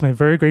My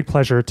very great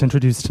pleasure to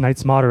introduce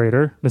tonight's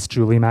moderator, Ms.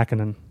 Julie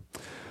Makinen.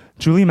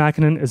 Julie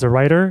Makinen is a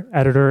writer,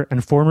 editor,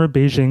 and former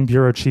Beijing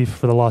Bureau Chief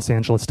for the Los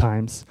Angeles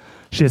Times.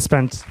 She has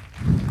spent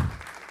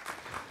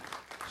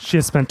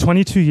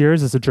 22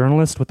 years as a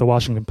journalist with the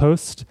Washington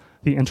Post,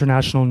 the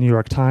International New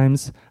York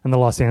Times, and the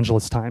Los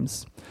Angeles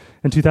Times.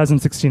 In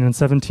 2016 and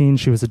 17,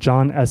 she was a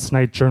John S.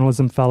 Knight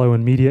Journalism Fellow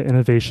in Media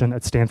Innovation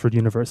at Stanford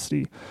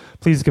University.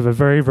 Please give a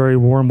very, very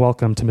warm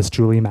welcome to Ms.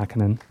 Julie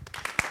Makinen.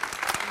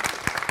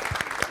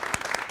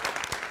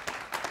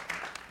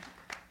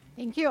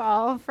 Thank you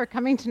all for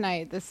coming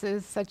tonight. This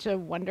is such a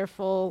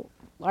wonderful,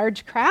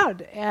 large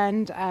crowd,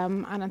 and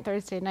on a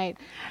Thursday night.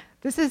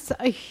 This is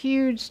a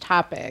huge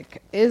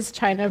topic. Is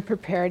China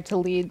prepared to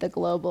lead the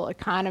global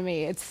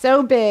economy? It's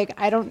so big,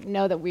 I don't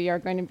know that we are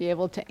going to be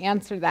able to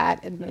answer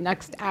that in the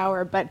next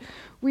hour, but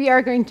we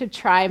are going to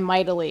try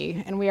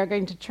mightily, and we are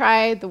going to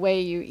try the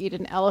way you eat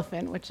an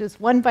elephant, which is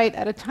one bite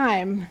at a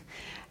time.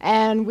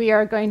 And we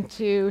are going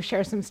to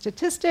share some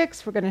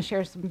statistics, we're going to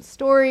share some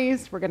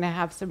stories, we're going to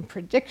have some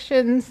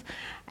predictions,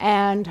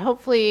 and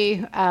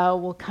hopefully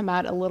we'll come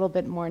out a little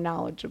bit more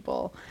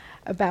knowledgeable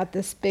about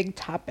this big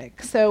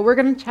topic. So we're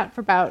going to chat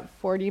for about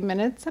 40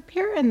 minutes up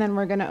here, and then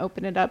we're going to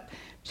open it up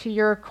to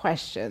your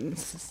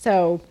questions.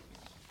 So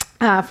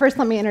first,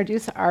 let me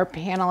introduce our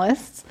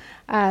panelists.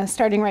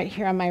 Starting right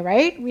here on my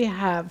right, we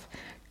have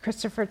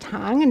Christopher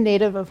Tang, a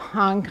native of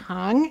Hong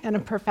Kong and a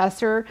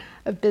professor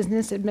of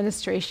business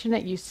administration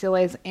at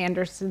UCLA's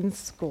Anderson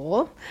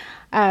School.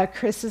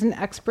 Chris is an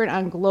expert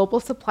on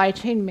global supply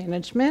chain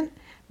management,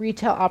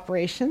 retail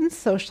operations,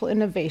 social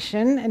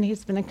innovation, and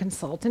he's been a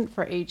consultant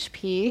for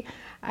HP,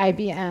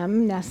 IBM,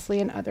 Nestle,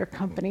 and other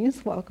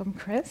companies. Welcome,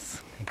 Chris.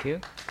 Thank you.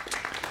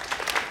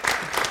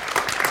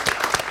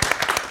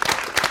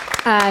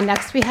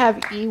 Next, we have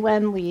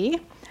Yiwen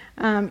Li.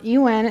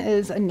 Yiwen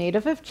is a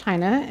native of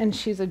China, and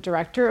she's a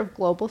director of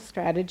global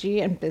strategy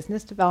and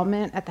business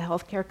development at the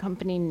healthcare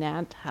company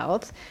Nant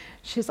Health.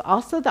 She's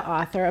also the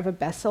author of a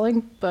best-selling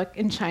book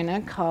in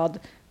China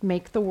called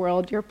Make the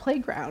World Your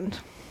Playground.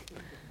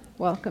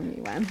 Welcome,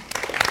 Yiwen.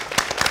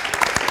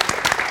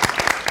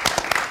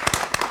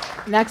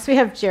 Next, we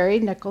have Jerry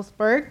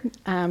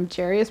Nickelsburg.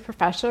 Jerry is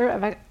professor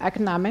of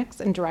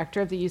economics and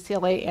director of the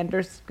UCLA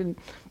Anderson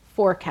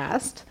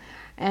Forecast.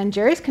 And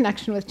Jerry's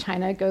connection with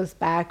China goes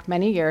back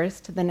many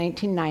years to the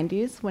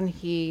 1990s when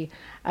he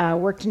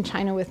worked in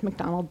China with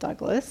McDonnell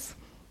Douglas.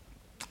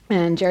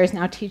 And Jerry's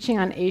now teaching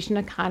on Asian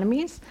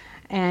economies,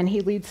 and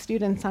he leads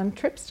students on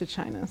trips to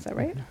China. Is that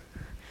right?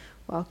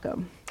 Mm-hmm.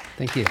 Welcome.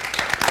 Thank you.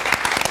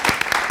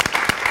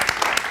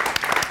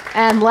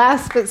 And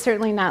last but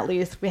certainly not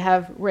least, we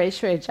have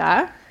Ruixue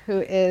Jia,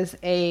 who is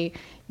a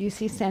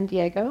UC San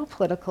Diego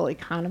political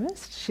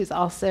economist. She's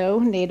also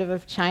native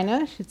of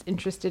China. She's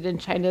interested in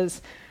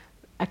China's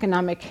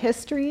economic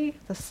history,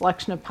 the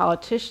selection of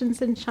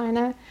politicians in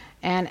China,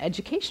 and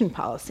education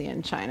policy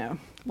in China.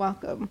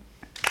 Welcome.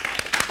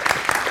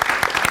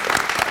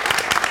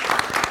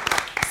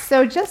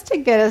 So just to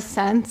get a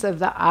sense of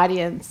the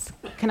audience,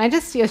 can I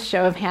just see a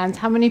show of hands?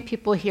 How many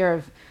people here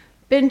have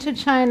been to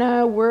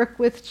China, work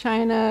with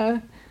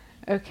China?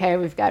 Okay,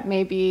 we've got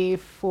maybe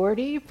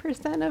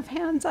 40% of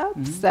hands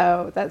up,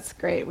 so that's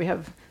great. We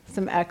have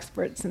some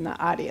experts in the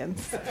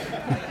audience.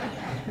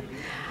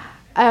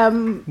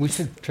 We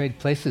should trade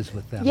places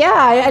with them.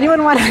 Yeah,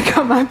 anyone want to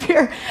come up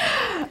here?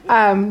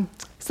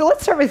 So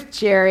let's start with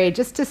Jerry,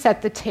 just to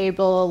set the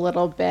table a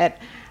little bit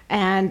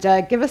and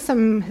give us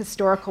some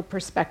historical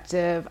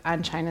perspective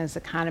on China's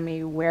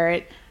economy, where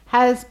it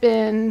has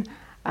been,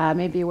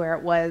 maybe where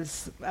it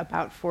was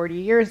about 40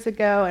 years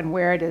ago and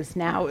where it is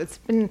now.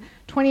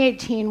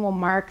 2018 will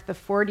mark the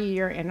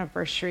 40-year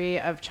anniversary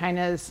of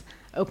China's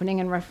opening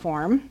and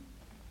reform.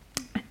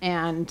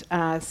 And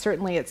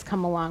certainly it's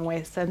come a long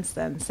way since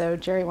then. So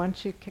Jerry, why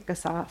don't you kick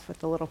us off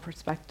with a little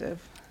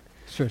perspective?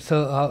 Sure,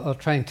 so I'll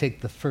try and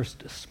take the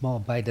first small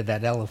bite of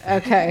that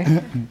elephant.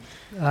 Okay.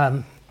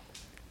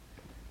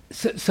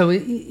 So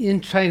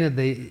in China,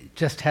 they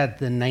just had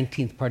the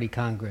 19th Party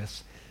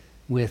Congress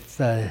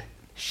with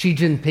Xi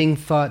Jinping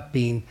thought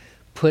being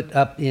put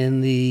up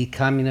in the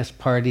Communist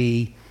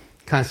Party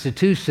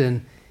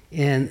constitution.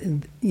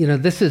 And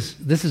this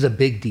is a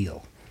big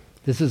deal.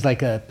 This is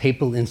like a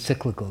papal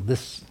encyclical.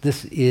 This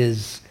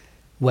is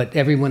what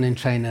everyone in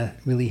China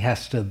really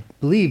has to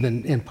believe,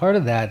 and part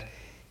of that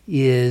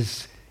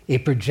is a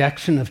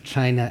projection of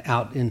China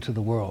out into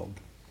the world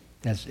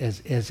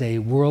as a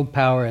world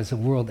power, as a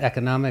world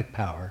economic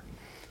power,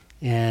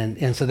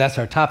 and so that's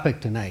our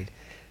topic tonight.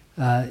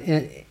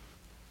 And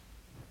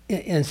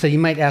so you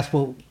might ask,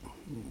 well,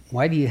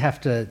 why do you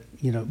have to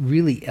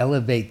really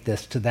elevate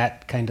this to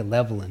that kind of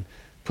level and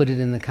put it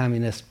in the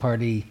Communist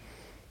Party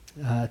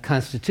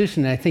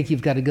constitution? And I think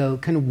you've got to go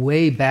kind of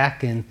way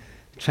back in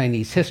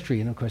Chinese history,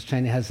 and of course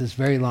China has this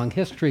very long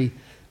history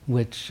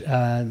which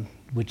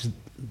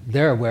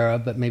they're aware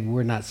of, but maybe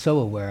we're not so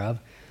aware of.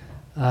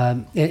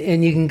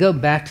 And you can go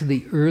back to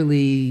the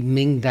early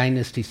Ming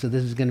Dynasty. So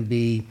this is going to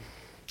be,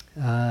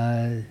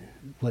 so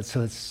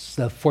it's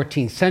the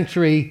 14th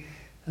century,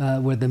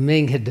 where the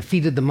Ming had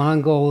defeated the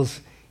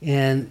Mongols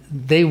And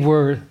they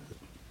were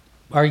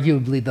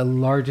arguably the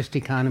largest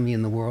economy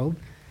in the world.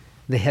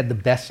 They had the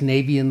best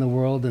navy in the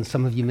world, and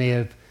some of you may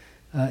have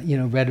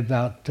read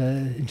about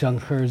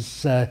Zheng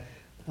He's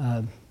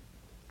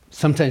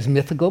sometimes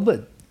mythical,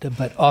 but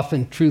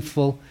often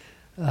truthful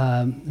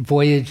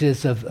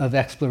voyages of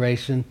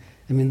exploration.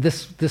 I mean,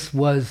 this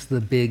was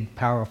the big,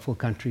 powerful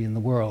country in the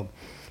world.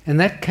 And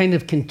that kind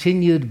of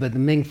continued, but the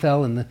Ming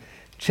fell and the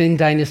Qing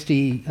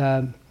dynasty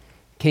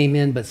came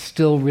in, but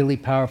still really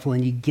powerful.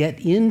 And you get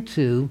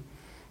into,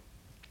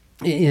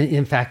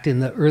 in fact, in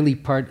the early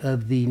part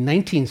of the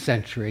 19th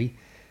century,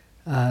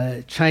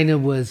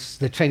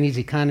 the Chinese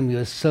economy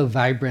was so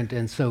vibrant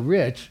and so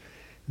rich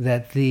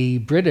that the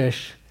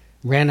British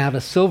ran out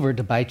of silver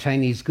to buy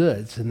Chinese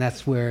goods. And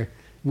that's where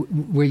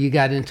you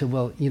got into,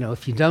 well,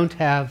 if you don't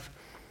have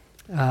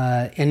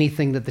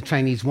anything that the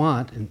Chinese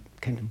want, and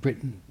kind of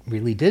Britain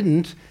really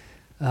didn't,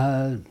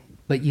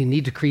 but you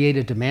need to create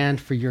a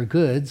demand for your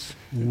goods,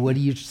 what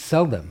do you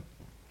sell them?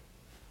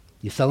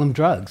 You sell them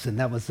drugs, and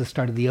that was the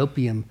start of the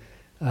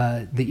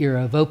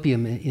era of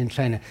opium in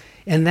China.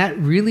 And that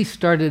really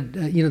started,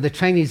 the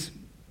Chinese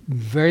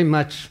very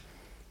much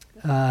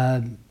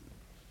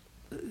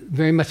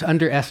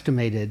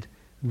underestimated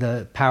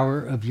the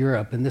power of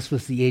Europe, and this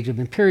was the age of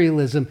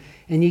imperialism.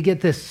 And you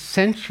get this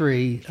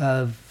century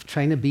of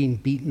China being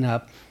beaten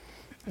up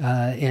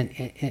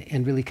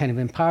and really kind of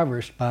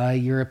impoverished by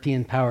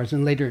European powers,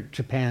 and later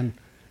Japan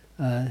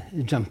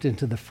jumped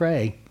into the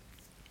fray.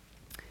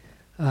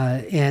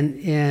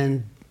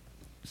 And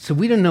so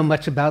we don't know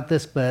much about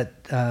this, but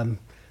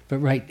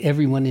right,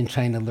 everyone in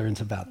China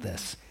learns about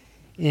this,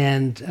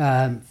 and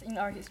it's in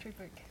our history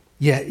book.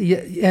 Yeah,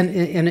 and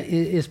it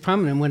is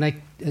prominent when I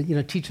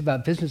teach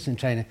about business in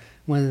China.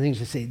 One of the things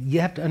I say,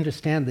 you have to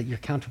understand that your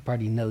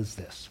counterparty knows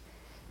this,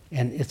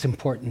 and it's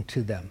important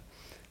to them.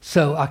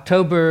 So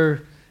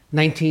October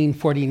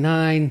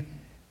 1949,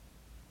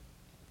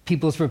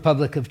 People's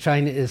Republic of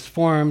China is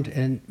formed,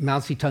 and Mao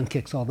Zedong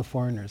kicks all the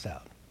foreigners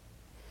out.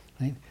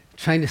 Right?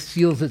 China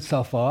seals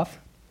itself off,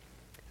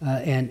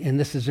 and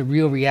this is a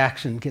real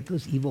reaction. Get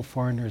those evil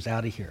foreigners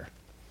out of here.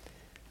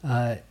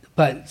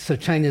 But so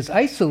China is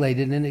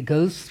isolated, and it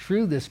goes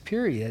through this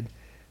period.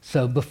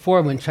 So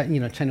before, when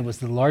China was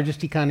the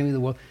largest economy in the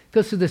world, it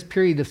goes through this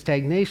period of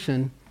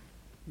stagnation,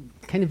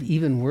 kind of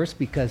even worse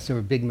because there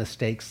were big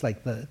mistakes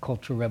like the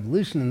Cultural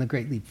Revolution and the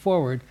Great Leap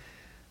Forward.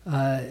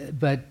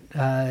 But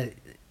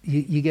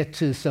you get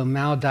to, so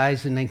Mao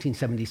dies in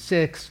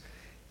 1976,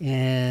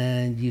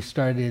 and you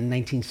start in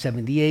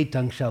 1978.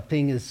 Deng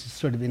Xiaoping is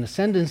sort of in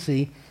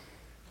ascendancy,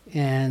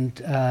 and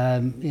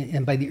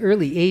by the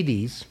early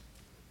 80s,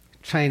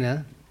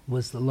 China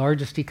was the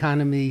largest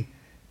economy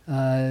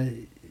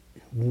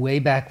way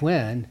back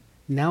when.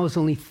 Now is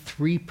only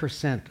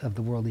 3% of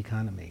the world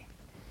economy.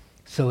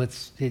 So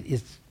it's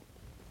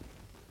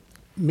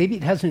maybe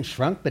it hasn't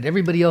shrunk, but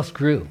everybody else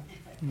grew,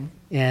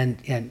 and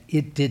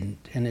it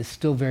didn't, and it's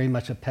still very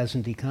much a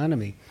peasant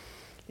economy.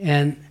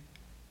 And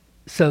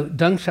so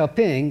Deng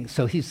Xiaoping,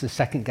 so he's the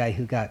second guy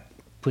who got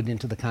put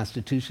into the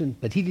constitution,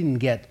 but he didn't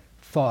get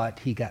thought,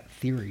 he got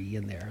theory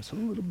in there, so a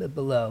little bit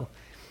below.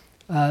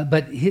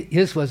 But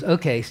his was,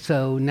 okay,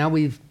 so now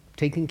we've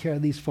taken care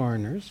of these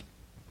foreigners,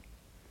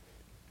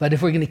 but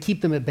if we're going to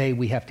keep them at bay,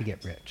 we have to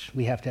get rich.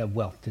 We have to have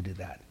wealth to do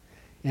that.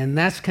 And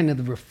that's kind of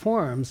the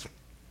reforms.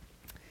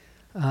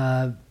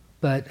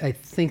 But I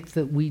think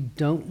that we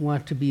don't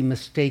want to be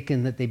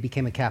mistaken that they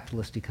became a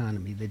capitalist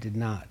economy. They did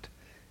not.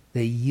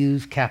 They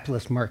used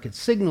capitalist market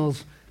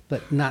signals,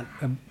 but not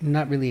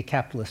really a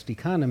capitalist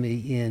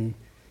economy in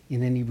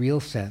any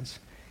real sense.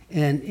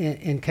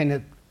 And kind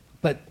of,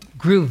 but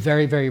grew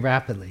very, very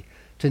rapidly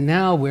to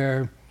now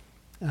where,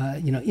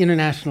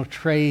 international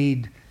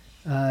trade,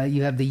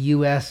 you have the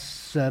U.S.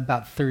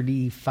 About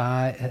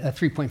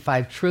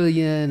 3.5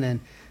 trillion, and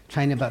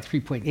China about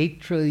 3.8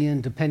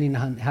 trillion, depending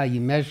on how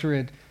you measure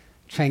it.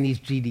 Chinese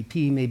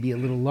GDP may be a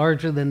little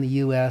larger than the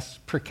U.S.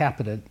 per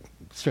capita,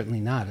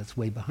 certainly not, it's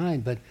way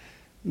behind, but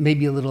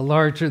maybe a little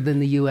larger than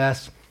the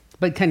U.S.,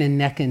 but kind of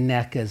neck and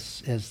neck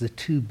as the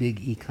two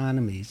big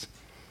economies.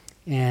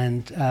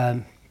 And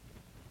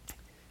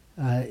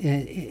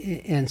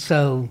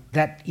so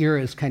that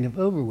era is kind of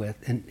over with.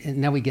 And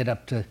now we get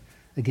up to,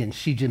 again,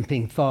 Xi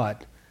Jinping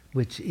thought,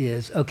 which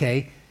is,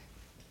 okay,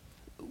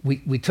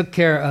 we took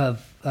care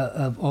of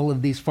all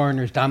of these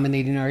foreigners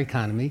dominating our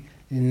economy,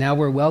 and now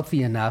we're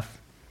wealthy enough.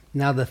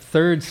 Now the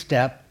third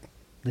step,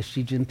 the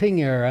Xi Jinping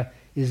era,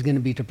 is going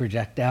to be to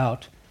project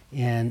out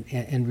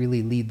and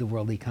really lead the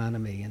world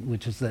economy, and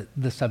which is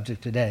the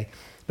subject today.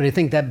 But I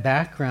think that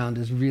background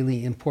is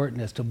really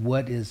important as to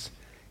what is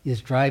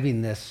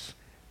driving this.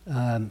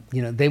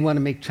 They want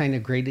to make China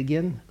great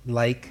again,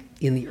 like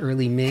in the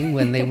early Ming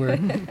when they were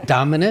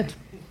dominant,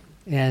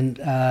 and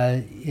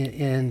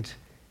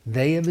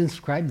they have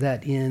inscribed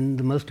that in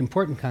the most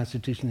important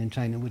constitution in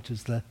China, which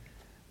is the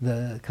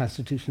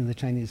constitution of the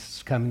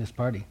Chinese Communist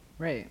Party.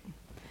 Right.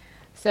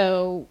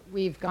 So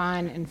we've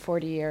gone in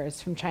 40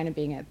 years from China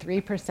being at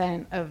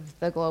 3% of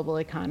the global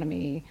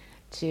economy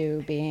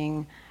to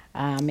being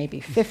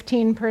maybe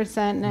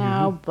 15%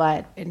 now,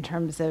 but in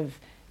terms of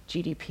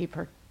GDP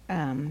per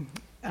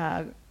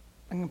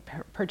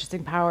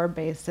purchasing power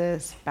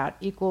basis, about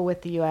equal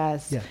with the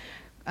US.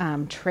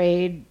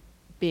 Trade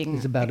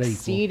being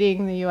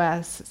exceeding the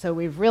US. So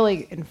we've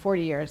really, in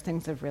 40 years,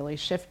 things have really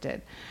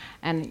shifted.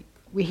 And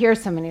we hear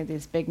so many of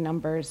these big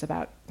numbers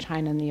about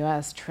China and the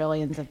US,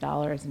 trillions of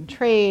dollars in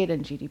trade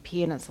and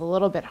GDP, and it's a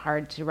little bit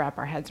hard to wrap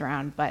our heads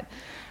around. But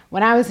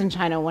when I was in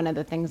China, one of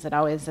the things that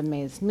always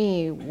amazed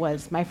me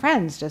was my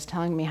friends just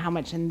telling me how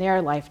much in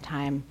their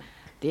lifetime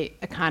the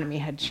economy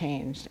had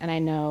changed. And I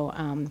know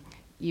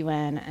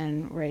Yiwen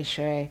and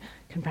Ruixue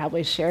can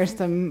probably share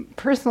some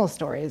personal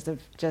stories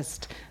of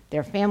just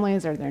their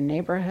families or their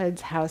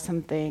neighborhoods, how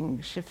something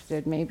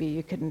shifted. Maybe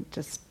you can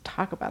just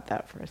talk about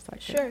that for a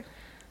second. Sure.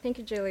 Thank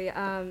you, Julie.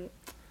 Hi,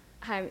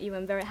 I'm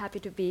Yiwen, very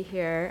happy to be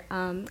here.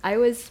 I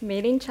was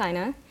made in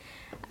China.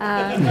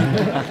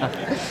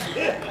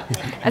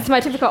 That's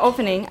my typical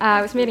opening.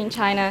 I was made in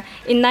China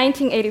in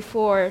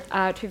 1984,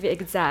 to be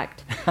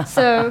exact.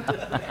 So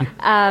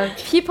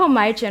people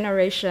my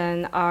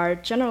generation are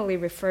generally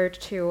referred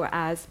to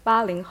as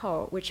 80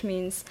后, which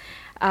means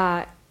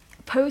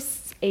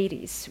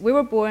post-80s. We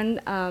were born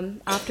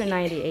after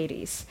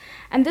 1980s.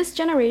 And this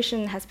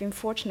generation has been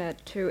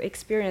fortunate to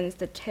experience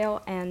the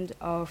tail end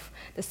of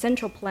the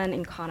central plan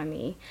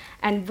economy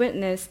and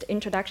witnessed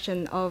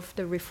introduction of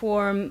the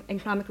reform,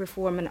 economic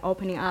reform and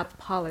opening up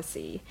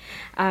policy,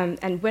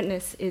 and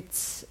witness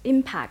its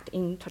impact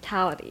in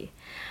totality.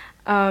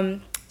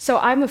 So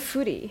I'm a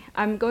foodie.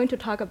 I'm going to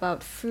talk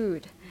about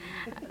food.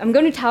 I'm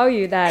going to tell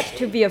you that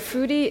to be a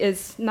foodie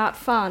is not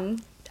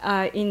fun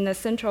in the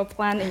central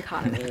plan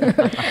economy.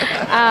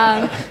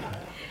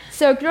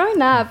 So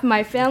growing up,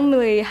 my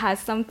family has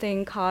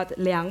something called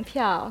粮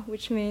票,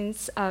 which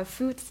means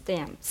food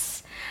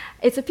stamps.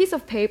 It's a piece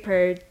of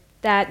paper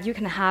that you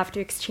can have to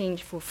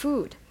exchange for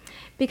food.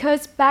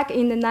 Because back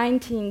in the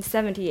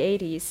 1970s,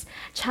 80s,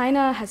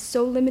 China has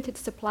so limited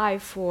supply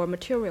for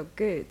material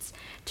goods.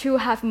 To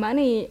have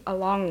money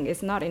alone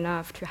is not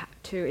enough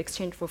to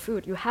exchange for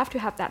food. You have to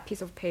have that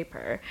piece of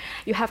paper.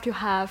 You have to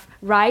have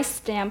rice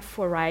stamp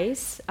for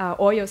rice,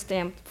 oil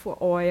stamp for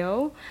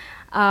oil.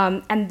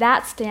 And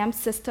that stamp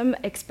system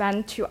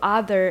expands to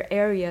other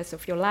areas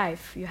of your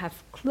life. You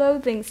have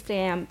clothing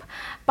stamp,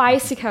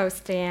 bicycle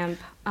stamp,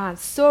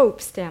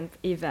 soap stamp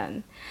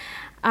even.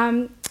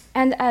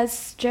 And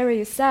as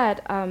Jerry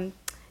said,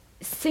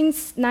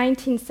 since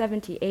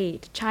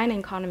 1978, China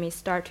economy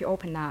started to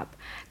open up.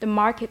 The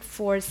market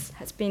force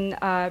has been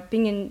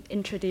being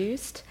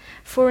introduced.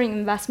 Foreign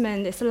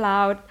investment is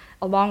allowed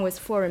along with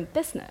foreign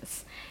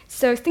business.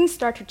 So things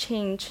start to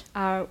change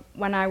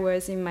when I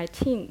was in my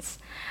teens.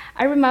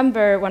 I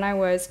remember when I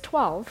was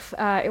 12,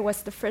 it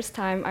was the first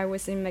time I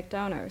was in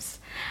McDonald's.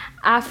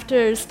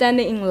 After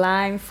standing in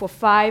line for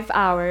 5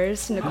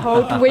 hours in a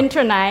cold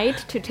winter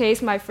night to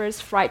taste my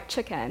first fried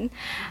chicken,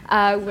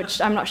 which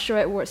I'm not sure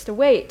it was the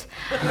wait.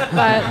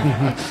 But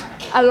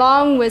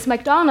along with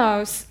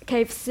McDonald's,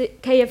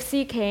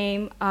 KFC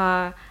came,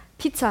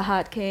 Pizza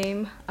Hut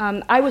came.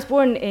 I was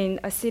born in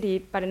a city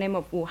by the name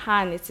of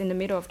Wuhan. It's in the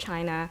middle of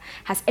China.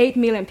 Has 8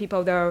 million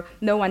people, though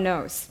no one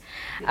knows.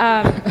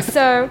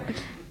 So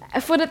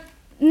for the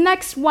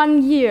next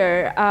 1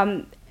 year,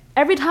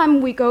 every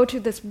time we go to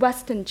this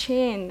Western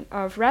chain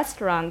of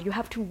restaurant, you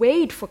have to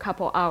wait for a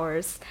couple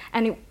hours.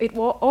 And it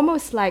was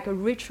almost like a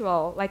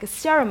ritual, like a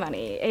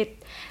ceremony.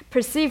 It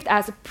perceived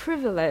as a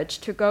privilege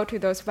to go to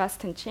those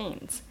Western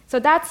chains. So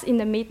that's in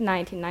the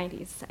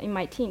mid-1990s, in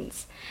my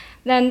teens.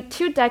 Then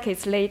 2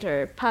 decades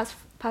later, pass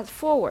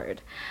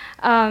forward,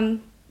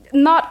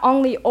 not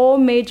only all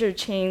major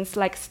chains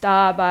like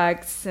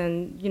Starbucks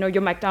and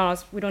your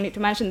McDonald's, we don't need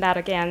to mention that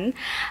again,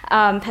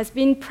 has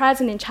been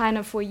present in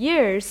China for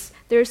years.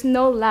 There's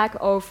no lack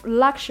of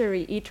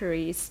luxury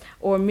eateries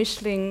or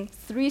Michelin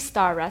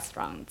 3-star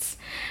restaurants.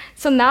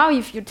 So now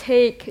if you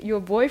take your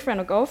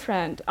boyfriend or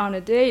girlfriend on a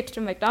date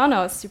to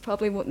McDonald's, you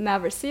probably would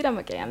never see them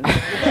again,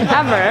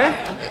 ever.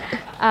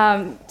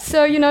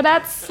 So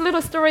that's a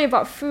little story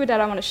about food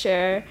that I want to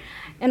share.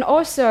 And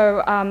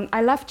also,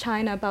 I left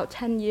China about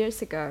 10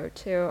 years ago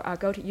to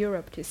go to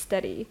Europe to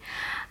study.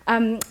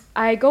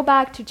 I go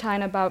back to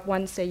China about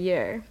once a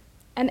year.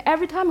 And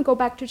every time I go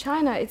back to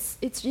China,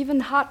 it's even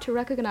hard to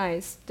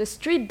recognize the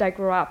street that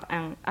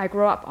I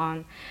grew up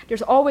on.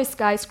 There's always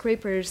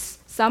skyscrapers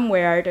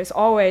somewhere. There's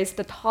always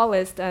the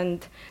tallest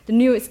and the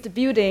newest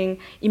building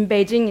in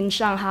Beijing, in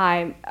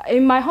Shanghai.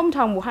 In my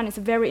hometown, Wuhan is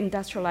a very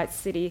industrialized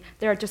city.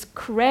 There are just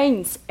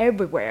cranes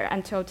everywhere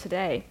until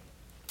today.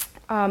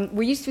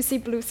 We used to see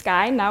blue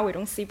sky. Now we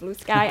don't see blue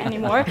sky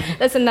anymore.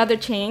 That's another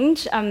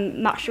change.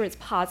 I'm not sure it's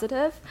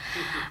positive.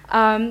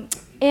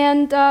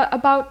 And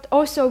about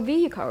also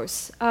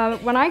vehicles.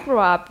 When I grew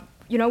up,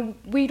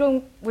 we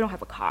don't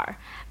have a car.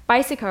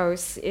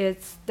 Bicycles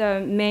is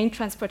the main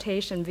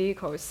transportation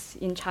vehicles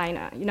in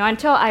China.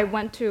 Until I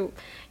went to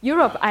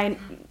Europe,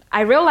 I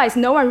realized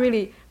no one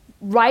really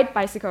ride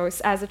bicycles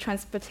as a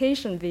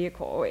transportation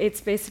vehicle.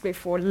 It's basically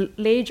for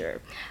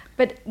leisure.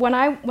 But when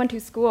I went to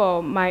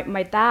school,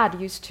 my dad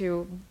used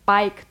to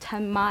bike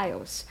 10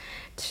 miles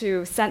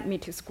to send me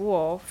to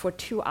school for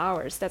 2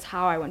 hours. That's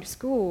how I went to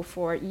school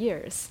for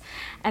years.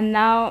 And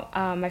now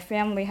my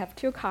family have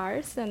 2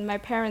 cars, and my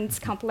parents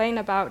complain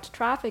about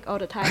traffic all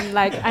the time,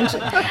 like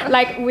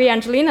we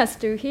Angelinas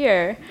do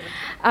here.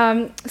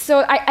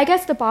 So I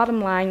guess the bottom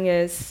line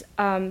is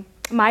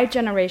my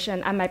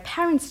generation and my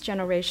parents'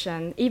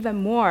 generation, even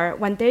more,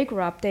 when they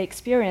grew up, they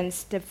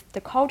experienced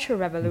the Cultural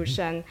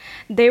Revolution.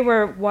 They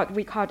were what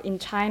we called in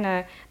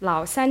China,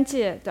 老三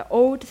届, the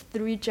old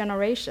 3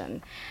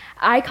 generation.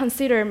 I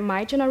consider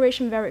my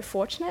generation very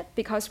fortunate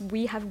because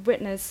we have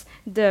witnessed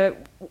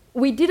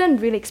we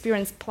didn't really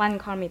experience planned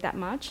economy that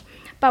much,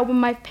 but when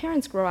my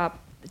parents grew up,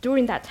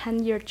 during that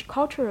 10-year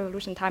Cultural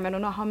Revolution time, I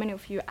don't know how many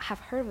of you have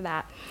heard of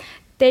that,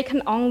 they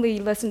can only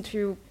listen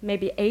to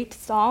maybe 8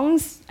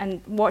 songs and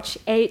watch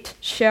 8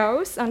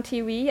 shows on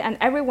TV, and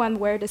everyone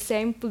wear the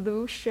same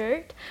blue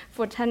shirt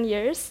for 10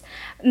 years.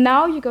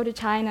 Now you go to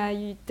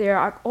China, there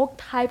are all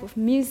type of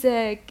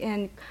music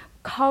and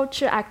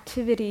culture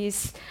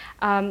activities.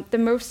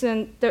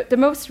 The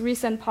most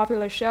recent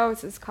popular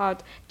shows is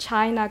called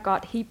China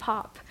Got Hip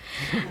Hop.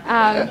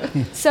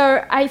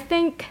 So I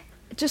think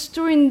just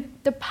during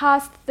the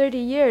past 30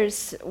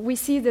 years, we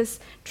see this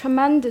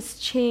tremendous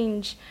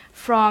change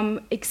from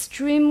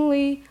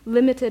extremely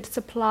limited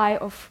supply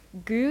of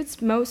goods,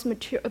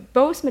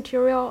 both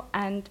material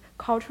and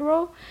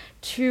cultural,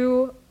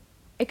 to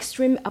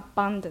extreme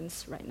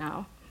abundance right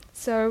now.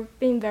 So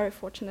being very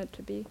fortunate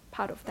to be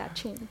part of that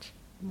change.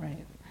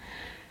 Right.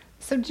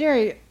 So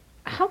Jerry,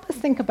 help us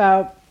think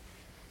about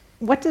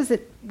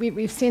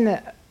we've seen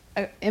the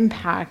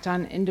impact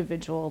on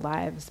individual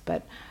lives,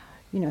 but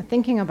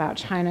thinking about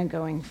China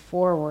going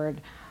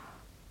forward,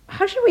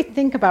 how should we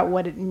think about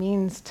what it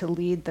means to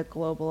lead the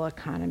global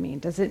economy?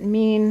 Does it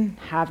mean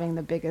having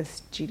the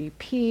biggest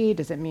GDP?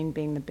 Does it mean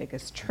being the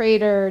biggest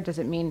trader? Does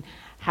it mean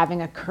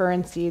having a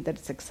currency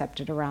that's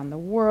accepted around the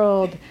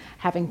world,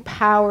 having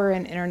power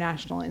in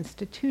international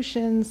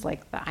institutions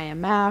like the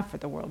IMF or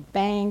the World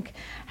Bank,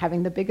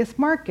 having the biggest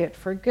market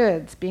for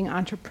goods, being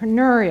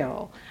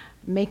entrepreneurial,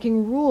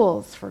 making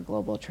rules for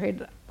global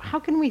trade? How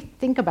can we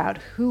think about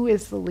who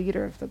is the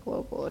leader of the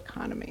global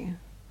economy?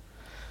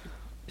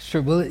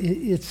 Sure. Well,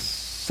 it's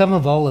some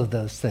of all of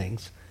those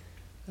things.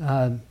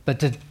 But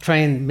to try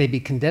and maybe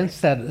condense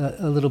that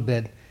a little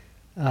bit,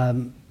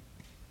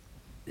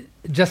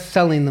 just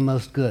selling the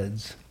most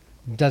goods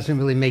doesn't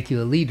really make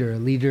you a leader. A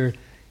leader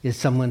is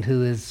someone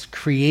who is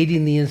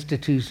creating the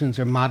institutions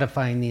or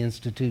modifying the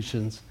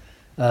institutions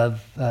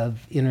of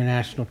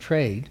international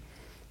trade.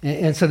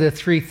 And so there are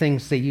 3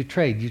 things that you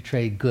trade. You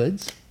trade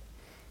goods,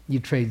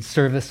 you trade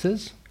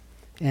services,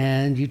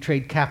 and you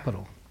trade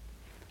capital.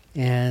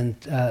 And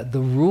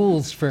the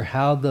rules for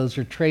how those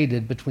are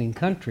traded between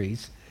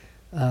countries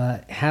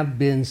have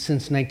been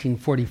since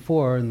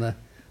 1944 in the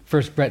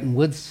first Bretton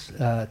Woods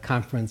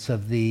conference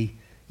of the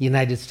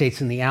United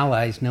States and the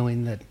Allies,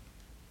 hoping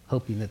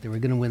that they were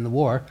going to win the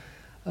war.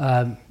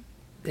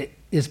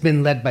 It's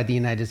been led by the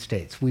United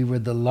States. We were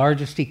the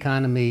largest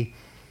economy.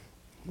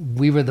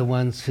 We were the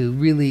ones who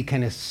really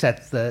kind of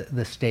set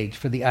the stage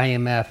for the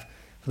IMF,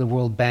 for the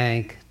World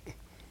Bank,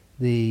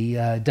 the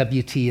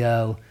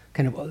WTO,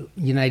 kind of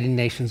United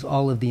Nations,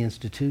 all of the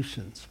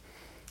institutions.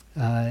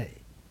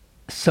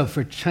 So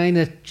for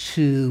China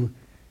to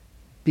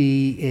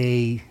be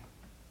a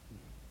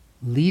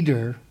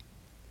leader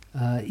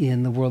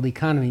in the world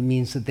economy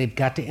means that they've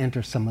got to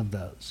enter some of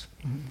those.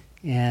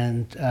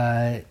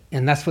 Mm-hmm.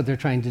 And that's what they're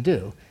trying to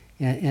do.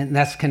 And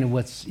that's kind of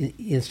what's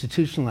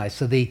institutionalized.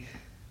 So the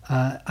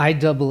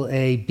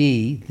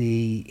IAAB,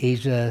 the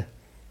Asia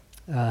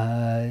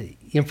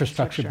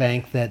Infrastructure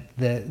Bank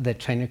that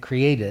China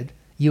created,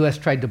 U.S.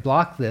 tried to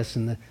block this,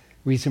 and the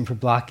reason for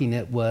blocking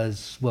it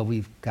was, well,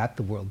 we've got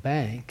the World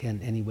Bank,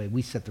 and anyway,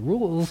 we set the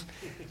rules.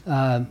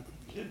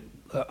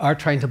 Our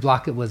trying to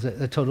block it was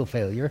a total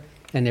failure,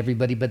 and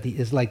everybody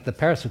is like the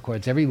Paris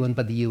Accords, everyone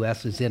but the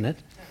U.S. is in it.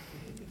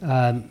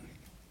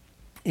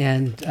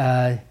 And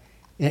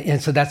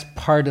so that's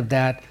part of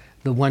that.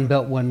 The One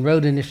Belt, One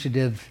Road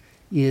initiative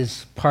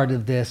is part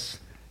of this.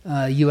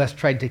 U.S.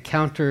 tried to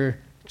counter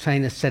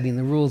China setting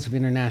the rules of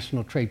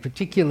international trade,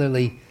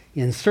 particularly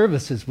in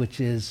services,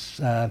 which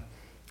is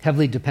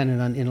heavily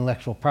dependent on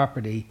intellectual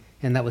property,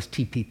 and that was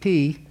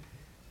TPP.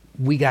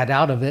 We got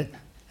out of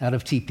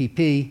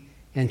TPP,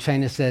 and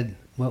China said,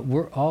 well,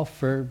 we're all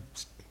for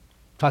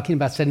talking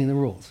about setting the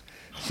rules.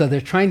 So they're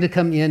trying to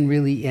come in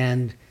really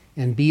and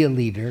be a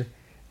leader.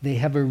 They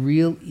have a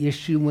real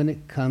issue when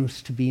it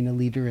comes to being a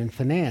leader in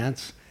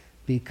finance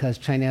because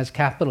China has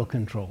capital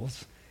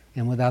controls,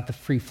 and without the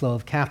free flow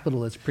of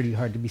capital, it's pretty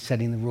hard to be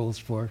setting the rules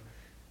for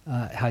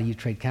how you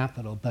trade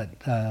capital, but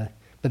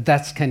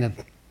that's kind of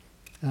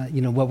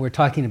what we're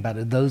talking about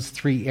are those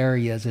 3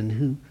 areas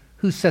and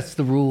who sets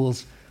the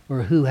rules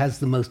or who has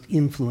the most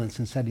influence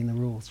in setting the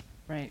rules.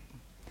 Right.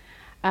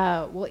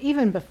 Well,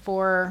 even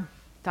before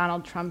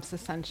Donald Trump's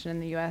ascension in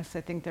the U.S.,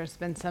 I think there's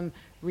been some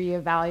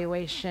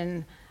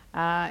reevaluation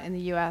in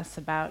the US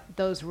about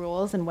those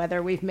rules and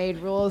whether we've made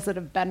rules that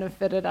have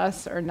benefited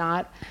us or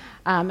not.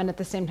 And at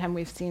the same time,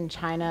 we've seen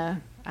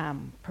China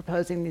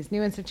proposing these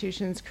new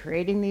institutions,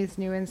 creating these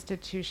new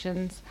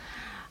institutions.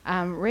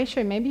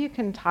 Ruixue, maybe you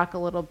can talk a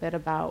little bit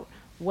about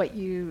what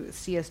you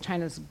see as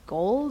China's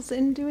goals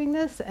in doing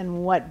this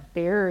and what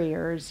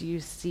barriers you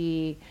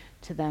see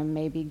to them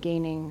maybe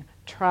gaining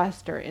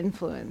trust or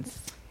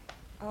influence.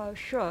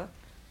 Sure.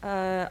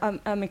 I'm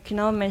an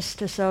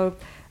economist, so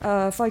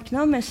for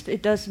economists,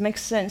 it does make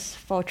sense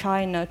for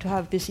China to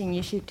have these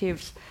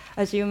initiatives.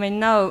 As you may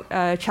know,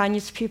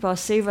 Chinese people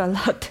save a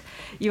lot,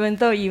 even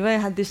though Yiwen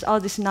had all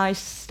these nice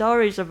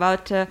stories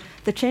about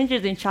the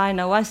changes in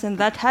China. One thing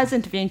that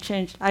hasn't been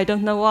changed, I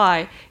don't know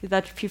why, is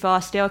that people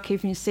are still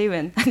keeping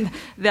saving.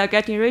 They are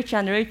getting richer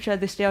and richer,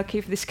 they still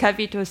keep this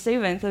capital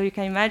saving. So you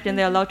can imagine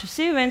there are a lot of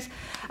savings.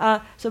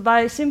 So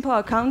by simple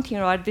accounting,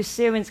 right, these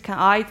savings can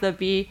either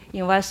be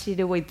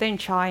invested within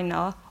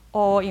China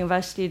or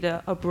invested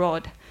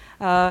abroad.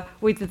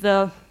 With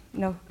the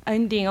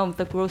ending of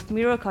the growth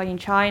miracle in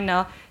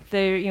China,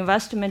 the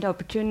investment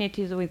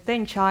opportunities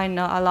within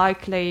China are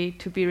likely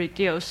to be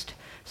reduced.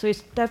 So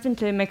it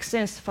definitely makes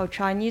sense for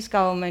Chinese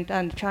government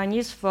and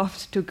Chinese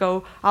firms to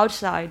go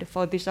outside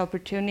for these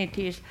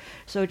opportunities.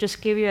 So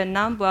just give you a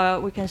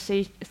number, we can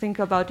think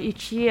about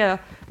each year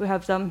we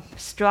have some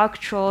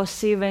structural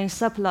saving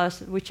surplus,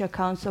 which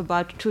accounts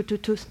about 2 to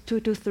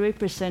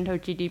 3%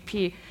 of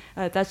GDP.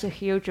 That's a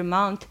huge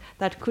amount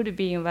that could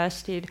be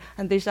invested,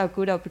 and these are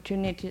good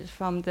opportunities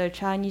from the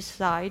Chinese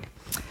side.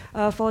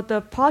 For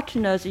the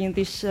partners in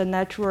these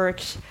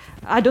networks,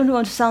 I don't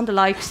want to sound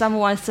like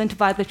someone sent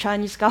by the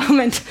Chinese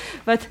government,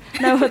 but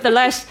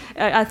nevertheless,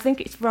 I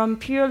think it's from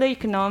purely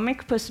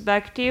economic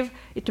perspective,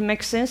 it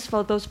makes sense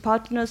for those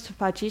partners to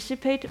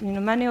participate.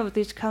 Many of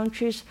these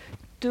countries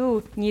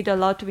do need a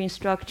lot of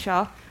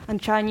infrastructure,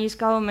 and Chinese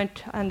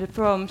government and the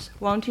firms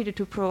wanted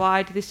to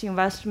provide this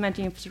investment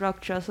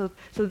infrastructure. So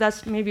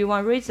that's maybe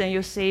one reason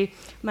you see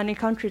many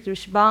countries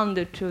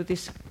respond to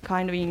this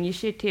kind of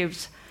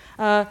initiatives.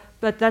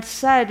 But that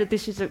said,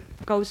 this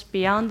goes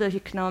beyond the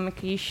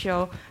economic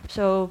issue.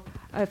 So,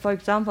 for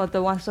example,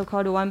 the one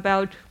so-called One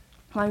Belt,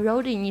 One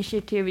Road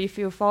initiative, if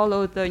you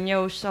follow the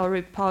news or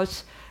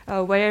reports,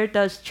 where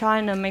does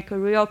China make a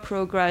real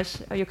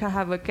progress? You can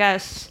have a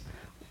guess.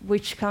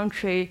 Which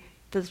country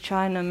does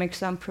China make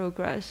some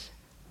progress?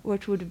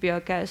 What would be a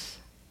guess?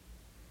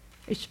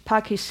 It's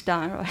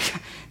Pakistan, right?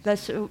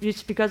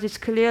 It's because it's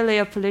clearly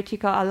a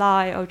political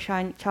ally of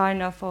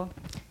China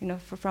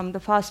from the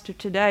past to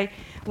today.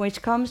 When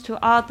it comes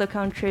to other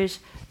countries,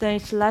 then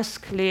it's less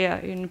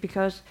clear,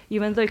 because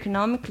even though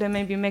economically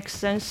maybe makes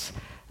sense,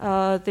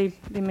 they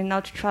may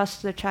not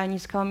trust the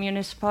Chinese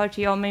Communist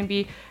Party, or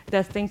maybe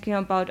they're thinking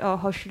about,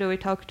 how should we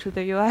talk to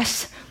the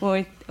US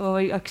when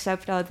we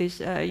accept all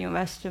this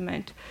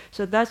investment?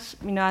 So that's,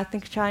 I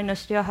think China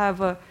still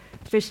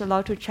face a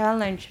lot of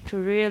challenge to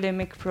really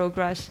make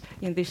progress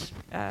in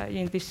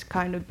this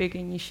kind of big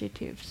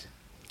initiatives.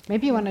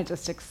 Maybe you want to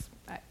just,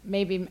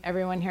 maybe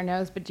everyone here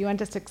knows, but do you want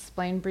to just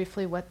explain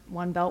briefly what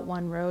One Belt,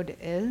 One Road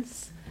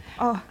is?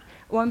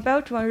 One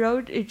Belt, One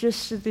Road is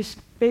just this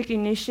big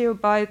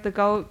initiative by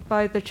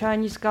the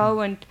Chinese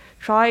government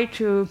try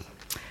to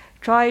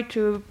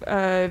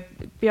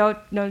build,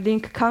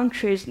 link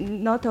countries,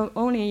 not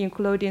only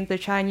including the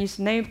Chinese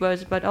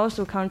neighbors, but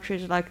also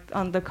countries like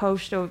on the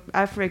coast of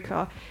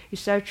Africa,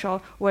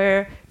 etc.,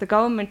 where the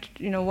government,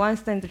 one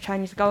thing the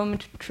Chinese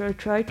government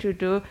try to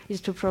do is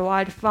to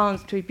provide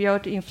funds to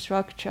build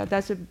infrastructure.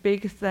 That's a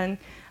big thing,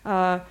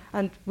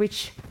 and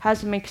which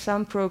has made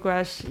some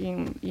progress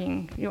in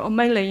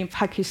mainly in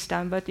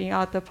Pakistan, but in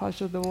other parts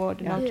of the world.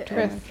 Yeah. Not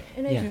Chris.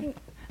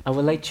 I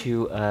would like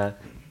to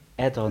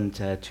add on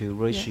to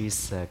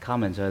Ruixue's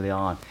comments early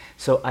on.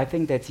 So I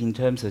think that in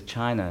terms of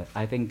China,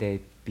 I think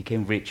they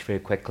became rich very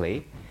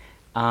quickly.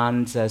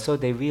 And so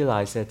they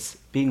realized that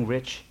being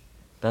rich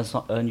does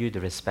not earn you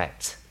the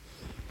respect.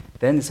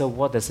 Then, so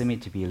what does it mean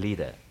to be a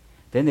leader?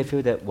 Then they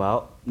feel that,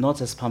 not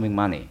just pumping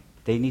money,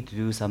 they need to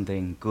do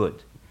something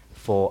good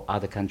for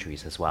other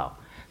countries as well.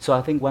 So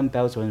I think One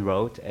Belt, One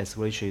Road, as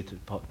Ruixue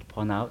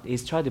point out,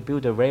 is try to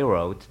build a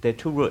railroad. There are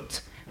two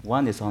routes.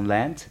 One is on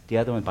land, the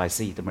other one by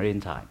sea, the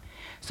maritime.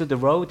 So the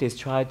road is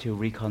trying to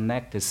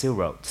reconnect the Silk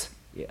Roads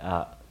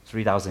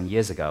 3,000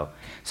 years ago.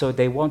 So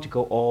they want to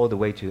go all the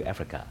way to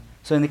Africa.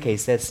 So in the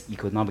case, that's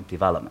economic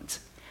development,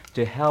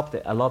 to help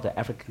a lot of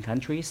African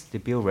countries to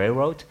build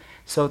railroad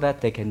so that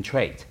they can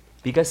trade.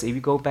 Because if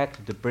you go back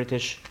to the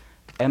British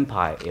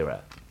Empire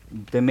era,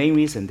 the main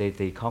reason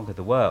they conquered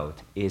the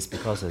world is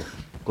because of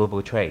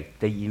global trade.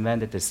 They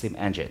invented the steam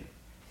engine.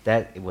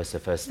 That was the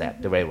first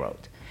step, the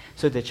railroad.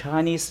 So the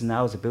Chinese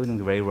now is building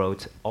the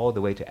railroad all the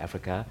way to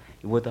Africa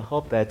with the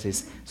hope that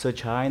so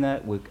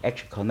China will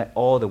actually connect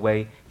all the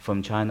way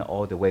from China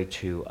all the way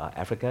to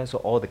Africa, so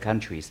all the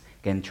countries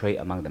can trade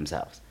among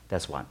themselves.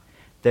 That's one.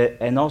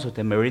 And also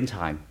the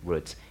maritime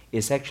route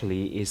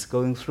is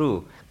going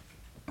through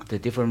the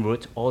different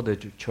routes, all the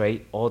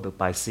trade, all the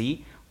by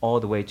sea, all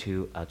the way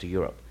to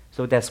Europe.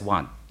 So that's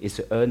one, is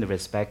to earn the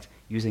respect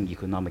using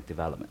economic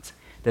development.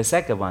 The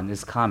second one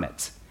is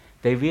climate.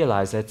 They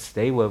realized that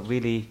they were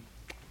really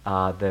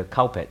the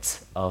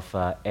culprits of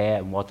air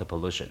and water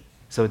pollution.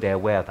 So they're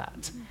aware of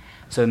that.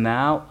 So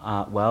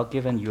now, well,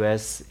 given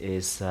U.S.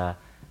 is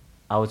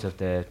out of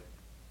the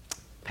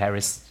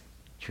Paris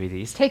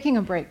treaties. Taking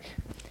a break.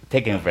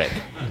 Taking a break.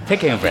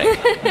 Taking a break.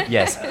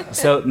 Yes.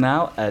 So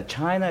now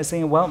China is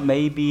saying, well,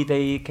 maybe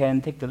they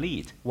can take the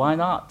lead. Why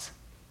not?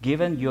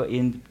 Given you're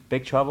in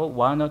big trouble,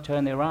 why not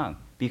turn it around,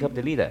 become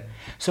the leader?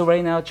 So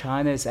right now,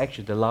 China is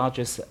actually the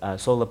largest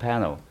solar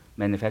panel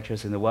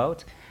manufacturers in the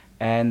world.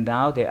 And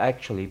now they're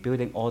actually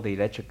building all the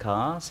electric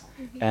cars.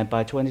 And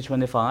by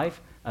 2025,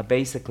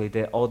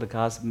 basically all the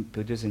cars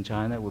produced in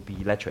China will be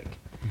electric.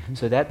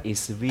 So that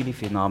is really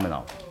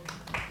phenomenal.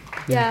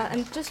 Yeah,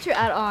 and just to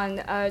add on,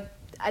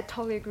 I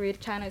totally agree.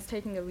 China is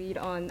taking the lead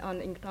on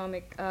the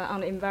economic,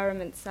 on the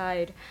environment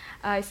side.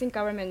 I think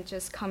government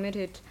just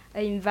committed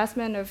an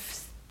investment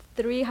of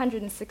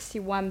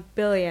 361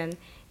 billion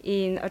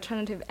in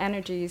alternative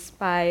energies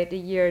by the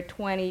year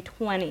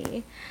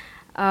 2020.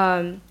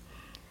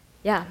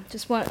 Yeah,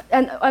 just one,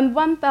 and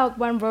One Belt,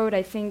 One Road,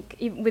 I think,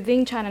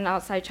 within China and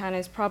outside China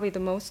is probably the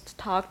most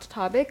talked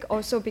topic,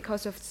 also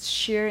because of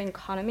sheer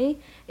economy.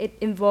 It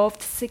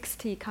involved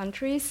 60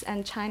 countries,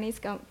 and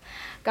Chinese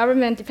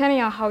government, depending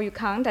on how you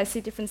count, I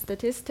see different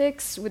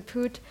statistics, would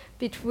put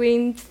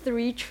between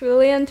 3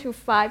 trillion to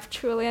 5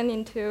 trillion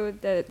into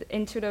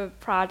the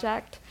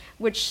project,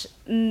 which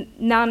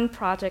none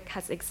project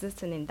has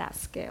existed in that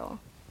scale.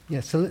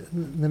 Yeah, so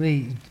let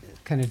me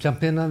kind of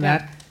jump in on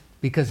that,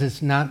 because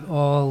it's not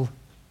all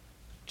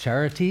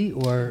charity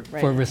or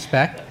for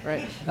respect.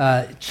 Right.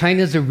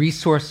 China's a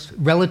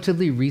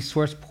relatively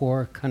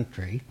resource-poor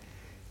country,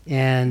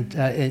 and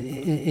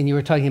you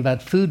were talking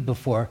about food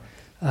before.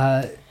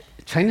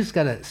 China's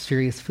got a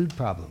serious food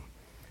problem.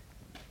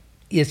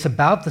 It's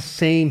about the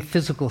same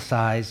physical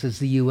size as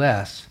the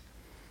U.S.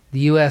 The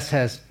U.S.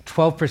 has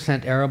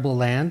 12% arable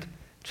land.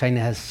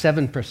 China has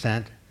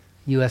 7%.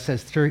 U.S.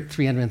 has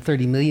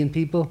 330 million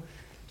people.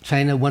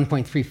 China,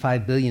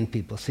 1.35 billion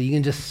people. So you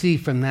can just see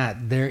from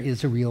that there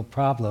is a real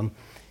problem.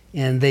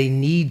 And they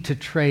need to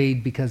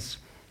trade because,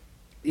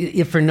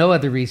 if for no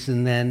other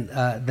reason than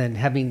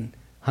having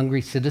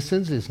hungry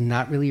citizens is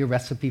not really a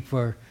recipe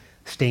for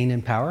staying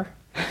in power.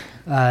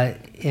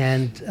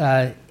 And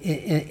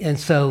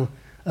so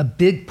a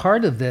big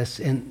part of this,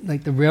 and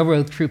like the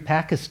railroad through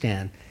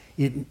Pakistan,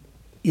 it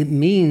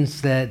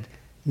means that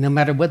no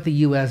matter what the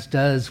U.S.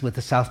 does with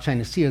the South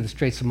China Sea or the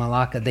Straits of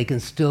Malacca, they can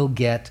still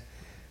get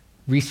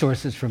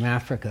resources from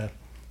Africa,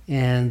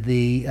 and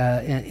the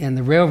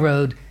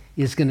railroad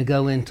is going to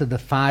go into the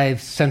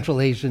 5 Central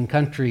Asian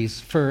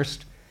countries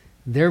first.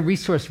 They're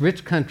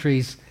resource-rich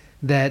countries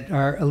that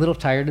are a little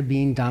tired of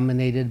being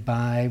dominated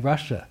by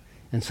Russia,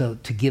 and so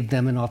to give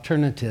them an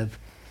alternative,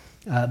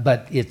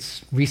 but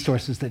it's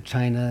resources that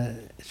China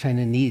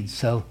needs.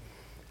 So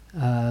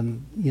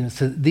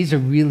so these are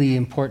really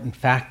important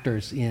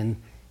factors in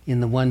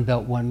the One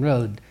Belt, One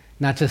Road.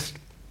 Not just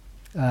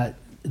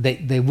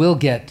They will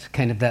get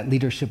kind of that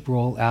leadership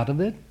role out of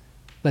it,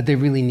 but they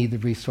really need the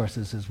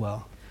resources as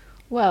well.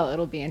 Well,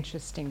 it'll be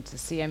interesting to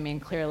see. I mean,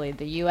 clearly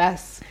the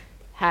U.S.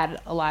 had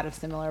a lot of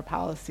similar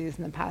policies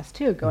in the past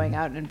too, going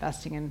out and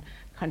investing in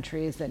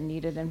countries that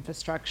needed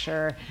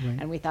infrastructure,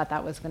 and we thought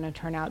that was going to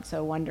turn out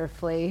so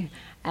wonderfully,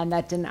 and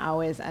that didn't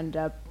always end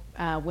up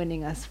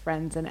winning us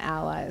friends and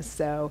allies.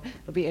 So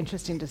it'll be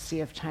interesting to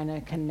see if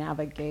China can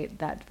navigate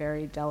that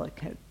very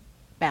delicate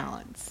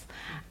balance.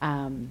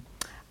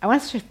 I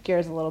want to shift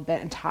gears a little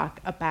bit and talk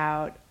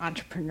about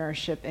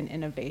entrepreneurship and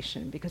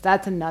innovation, because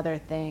that's another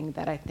thing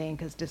that I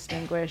think has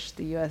distinguished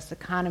the U.S.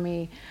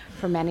 economy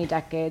for many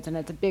decades, and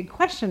it's a big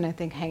question, I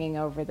think, hanging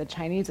over the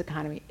Chinese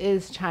economy.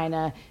 Is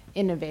China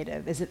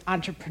innovative? Is it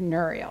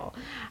entrepreneurial?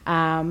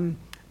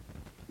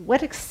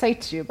 What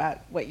excites you about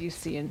what you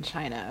see in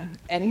China?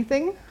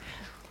 Anything?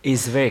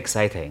 It's very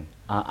exciting.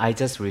 I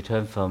just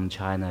returned from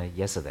China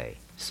yesterday,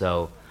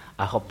 so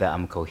I hope that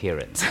I'm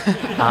coherent.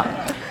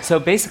 So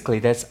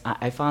basically,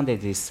 I found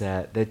that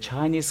the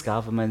Chinese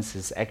government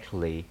is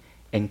actually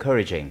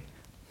encouraging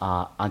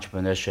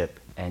entrepreneurship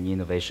and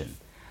innovation.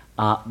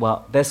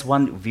 Well, that's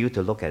one view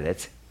to look at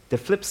it. The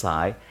flip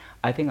side,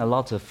 I think a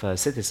lot of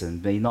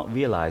citizens may not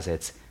realize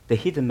that the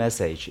hidden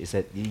message is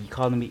that the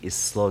economy is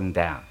slowing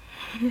down.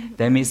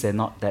 That means there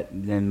are not that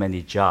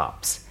many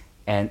jobs.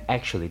 And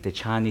actually, the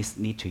Chinese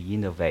need to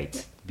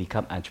innovate,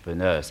 become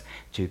entrepreneurs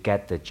to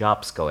get the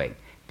jobs going.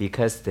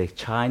 Because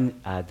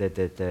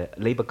the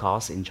labor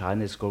cost in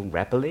China is growing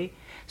rapidly.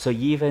 So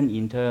even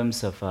in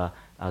terms of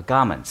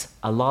garments,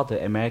 a lot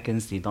of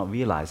Americans did not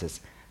realize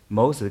this.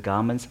 Most of the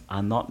garments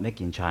are not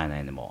made in China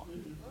anymore.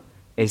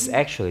 It's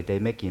actually they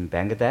make in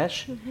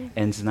Bangladesh,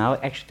 and now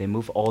actually they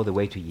move all the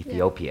way to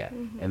Ethiopia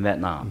and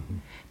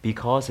Vietnam,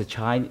 because the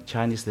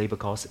Chinese labor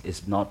cost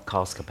is not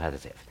cost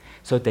competitive.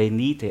 So they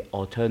need an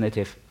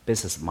alternative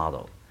business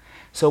model.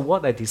 So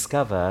what I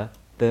discovered,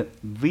 the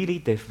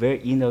very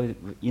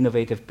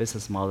innovative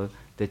business model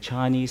the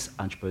Chinese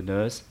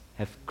entrepreneurs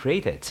have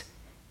created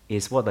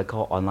is what they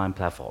call online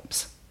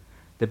platforms.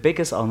 The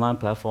biggest online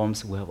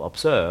platforms we have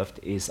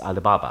observed is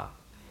Alibaba.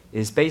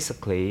 It's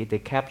basically they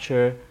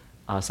capture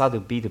start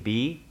with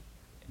B2B,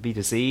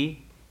 B2C,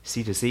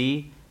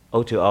 C2C,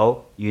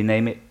 O2O, you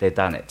name it, they've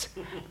done it.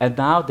 And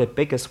now the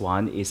biggest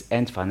one is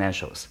Ant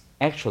Financials.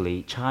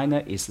 Actually,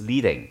 China is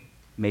leading,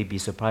 may be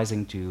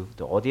surprising to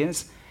the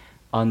audience,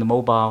 on the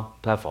mobile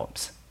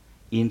platforms.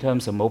 In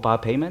terms of mobile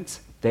payments,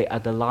 they are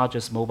the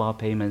largest mobile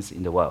payments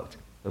in the world,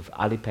 with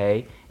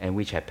Alipay and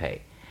WeChat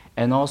Pay.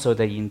 And also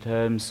in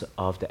terms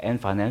of the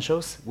Ant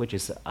Financials, which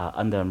is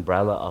under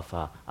umbrella of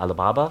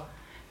Alibaba,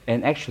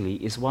 and actually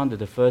is one of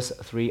the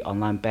first 3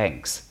 online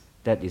banks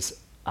that is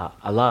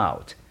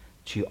allowed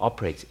to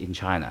operate in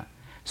China.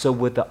 So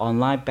with the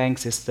online bank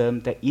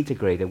system that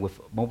integrated with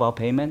mobile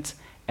payments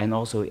and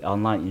also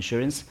online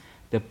insurance,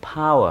 the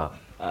power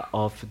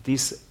of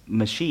this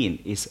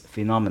machine is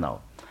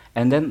phenomenal.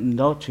 And then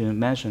not to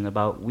mention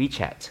about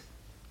WeChat.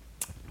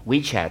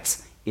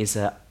 WeChat is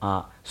a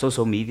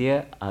social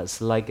media,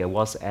 it's like a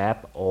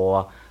WhatsApp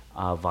or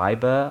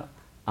Viber,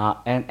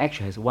 and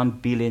actually has 1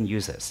 billion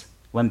users,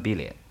 1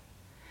 billion.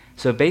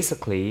 So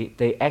basically,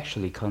 they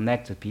actually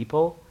connect the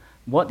people.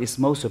 What is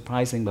most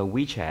surprising about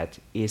WeChat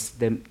is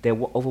there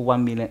were over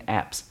 1 million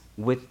apps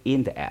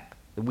within the app.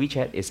 The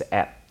WeChat is an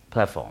app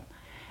platform.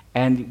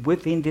 And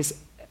within this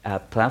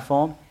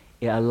platform,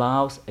 it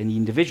allows an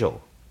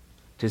individual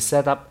to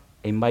set up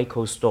a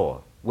micro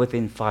store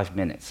within 5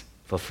 minutes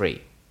for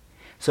free.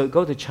 So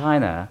go to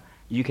China,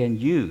 you can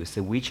use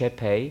the WeChat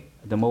Pay,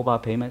 the mobile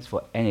payments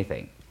for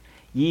anything.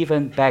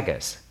 Even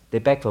beggars, they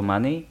beg for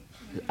money.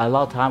 A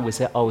lot of time we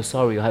say, oh,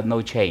 sorry, you have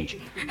no change.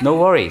 No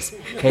worries.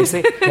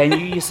 Can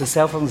you use the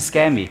cell phone to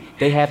scan me?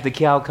 They have the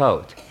QR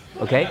code.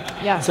 Okay?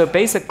 Yeah. So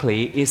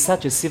basically, it's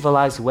such a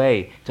civilized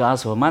way to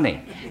ask for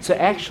money. So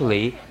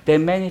actually, there are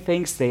many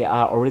things they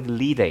are already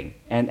leading.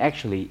 And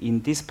actually,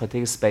 in this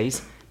particular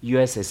space,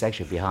 US is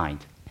actually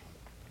behind.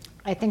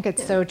 I think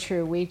it's so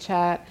true.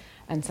 WeChat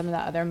and some of the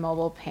other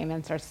mobile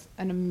payments are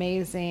an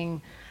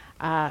amazing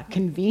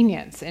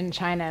convenience in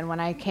China. And when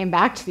I came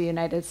back to the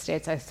United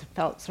States, I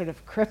felt sort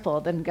of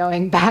crippled and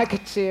going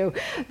back to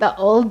the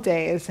old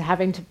days,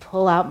 having to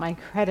pull out my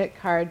credit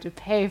card to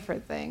pay for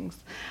things.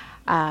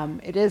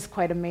 It is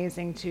quite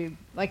amazing to,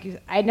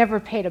 I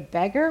never paid a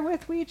beggar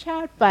with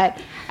WeChat, but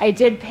I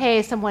did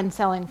pay someone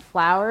selling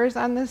flowers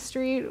on the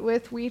street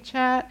with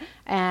WeChat,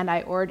 and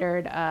I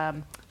ordered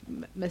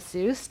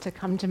masseuse to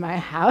come to my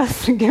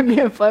house and give me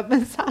a foot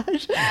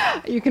massage.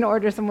 You can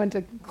order someone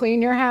to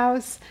clean your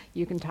house.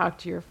 You can talk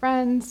to your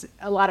friends.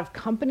 A lot of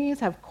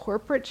companies have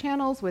corporate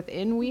channels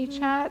within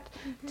WeChat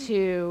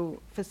to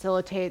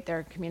facilitate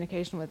their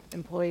communication with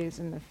employees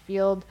in the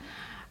field.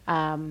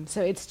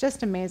 So it's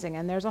just amazing.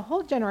 And there's a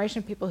whole generation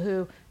of people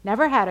who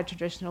never had a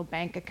traditional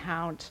bank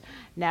account,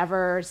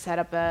 never set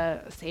up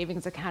a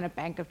savings account at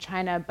Bank of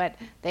China, but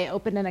they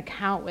opened an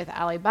account with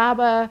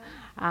Alibaba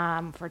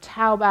for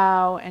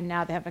Taobao, and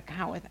now they have an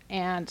account with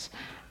Ant.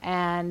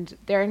 And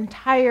their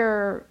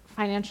entire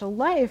financial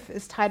life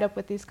is tied up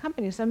with these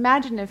companies. So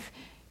imagine if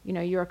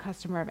you're a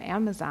customer of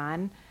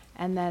Amazon,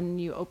 and then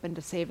you opened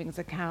a savings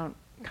account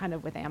kind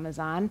of with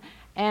Amazon,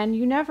 and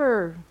you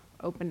never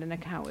opened an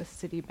account with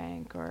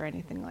Citibank or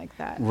anything like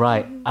that.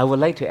 Right. I would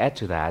like to add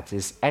to that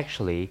is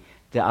actually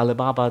the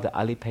Alibaba, the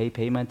Alipay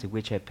payment, the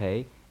WeChat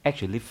Pay,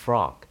 actually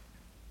leapfrog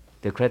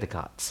the credit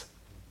cards.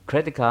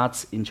 Credit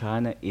cards in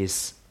China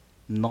is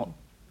not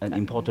an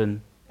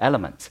important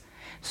element.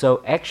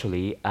 So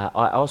actually,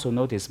 I also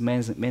noticed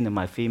many of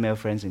my female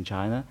friends in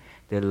China,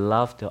 they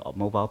love the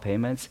mobile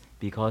payments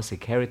because they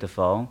carry the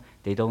phone,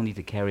 they don't need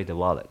to carry the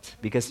wallet,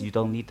 because you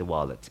don't need the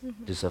wallet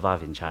to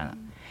survive in China.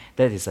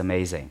 That is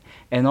amazing.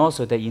 And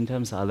also that in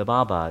terms of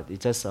Alibaba,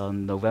 just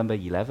on November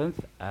 11th,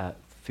 a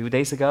few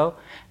days ago,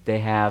 they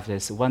have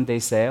this one-day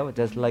sale,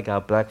 just like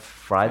our Black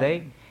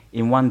Friday.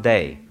 In one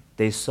day,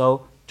 they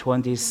sold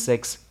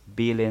 $26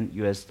 billion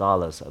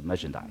of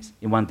merchandise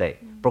in one day,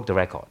 broke the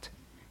record.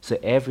 So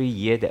every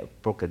year they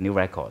broke a new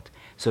record.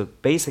 So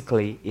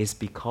basically, it's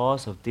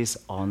because of this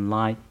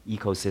online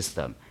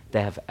ecosystem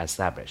they have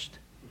established.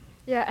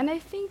 Yeah, and I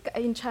think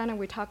in China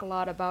we talk a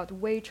lot about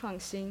微创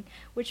新,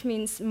 which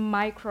means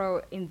micro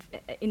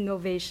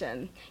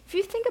innovation. If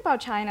you think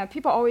about China,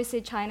 people always say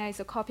China is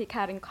a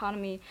copycat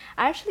economy.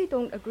 I actually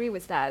don't agree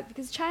with that,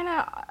 because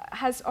China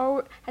has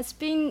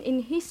been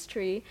in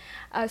history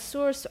a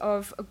source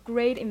of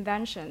great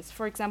inventions.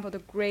 For example, the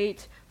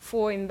great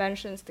 4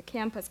 inventions, the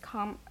campus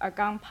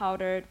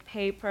gunpowder,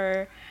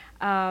 paper,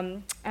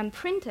 and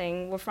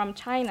printing were from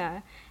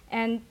China.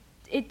 And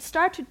it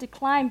started to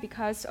decline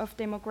because of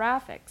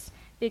demographics,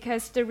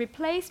 because the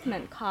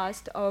replacement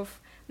cost of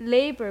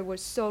labor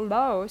was so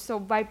low. So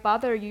why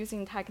bother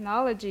using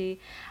technology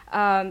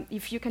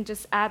if you can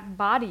just add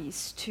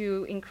bodies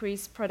to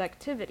increase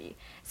productivity?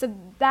 So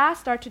that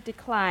started to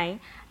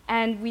decline,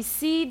 and we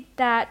see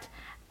that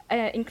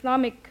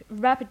economic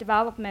rapid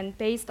development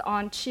based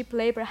on cheap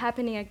labor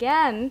happening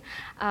again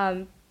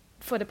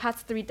for the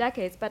past 3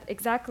 decades. But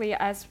exactly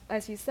as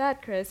you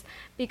said, Chris,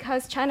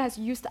 because China has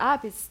used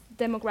up its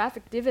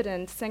demographic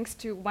dividend thanks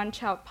to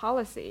one-child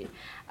policy.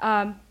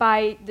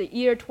 By the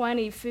year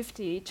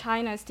 2050,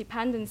 China's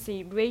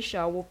dependency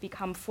ratio will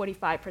become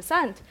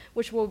 45%,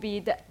 which will be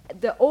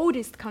the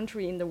oldest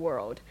country in the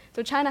world.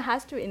 So China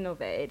has to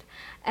innovate.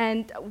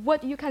 And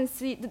what you can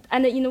see,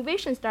 and the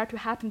innovations start to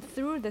happen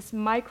through this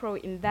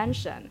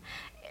micro-invention,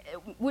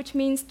 which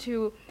means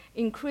to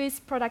increase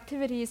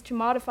productivity, to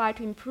modify,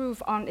 to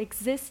improve on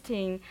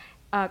existing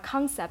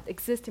concept,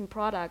 existing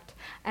product,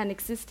 and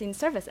existing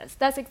services.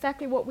 That's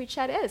exactly what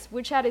WeChat is.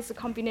 WeChat is a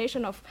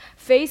combination of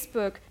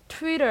Facebook,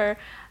 Twitter,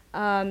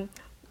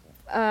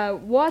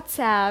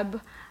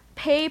 WhatsApp,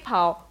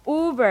 PayPal,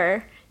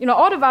 Uber.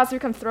 All of us, you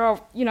can throw,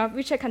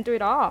 WeChat can do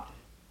it all.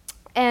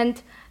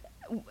 And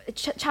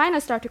China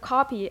start to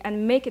copy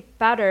and make it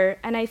better,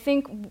 and I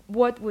think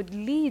what would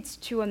lead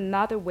to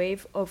another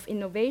wave of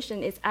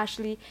innovation is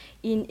actually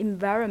in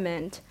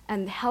environment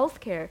and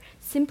healthcare,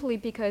 simply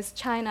because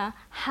China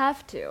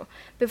have to.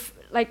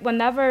 Like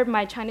whenever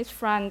my Chinese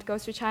friend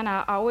goes to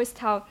China, I always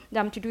tell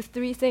them to do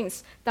 3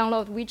 things: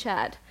 download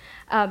WeChat,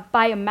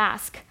 buy a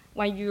mask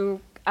when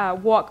you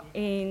walk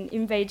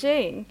in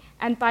Beijing,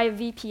 and buy a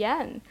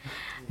VPN.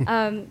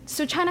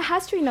 So China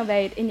has to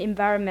innovate in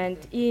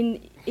environment,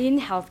 in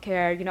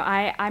healthcare.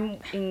 I'm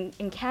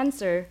in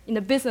cancer, in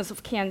the business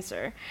of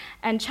cancer.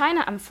 And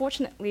China,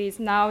 unfortunately, is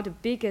now the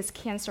biggest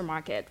cancer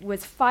market,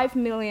 with 5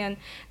 million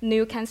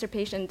new cancer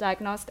patients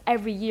diagnosed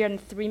every year and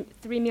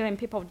 3 million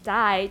people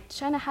die.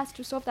 China has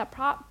to solve that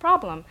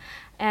problem.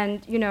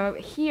 And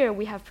here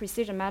we have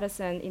precision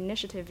medicine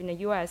initiative in the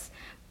US.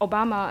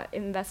 Obama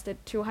invested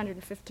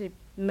 $250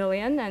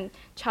 million, and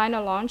China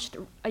launched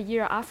a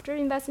year after,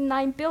 investing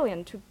 $9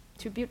 billion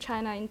to build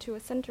China into a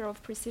center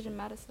of precision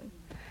medicine.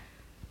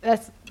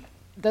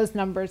 Those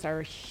numbers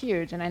are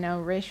huge, and I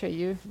know, Ruixue,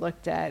 you've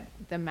looked at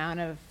the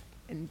amount of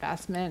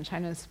investment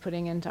China's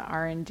putting into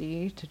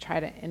R&D to try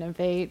to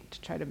innovate,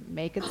 to try to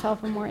make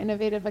itself a more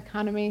innovative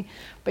economy,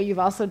 but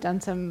you've also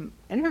done some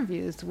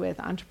interviews with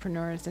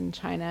entrepreneurs in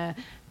China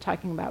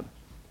talking about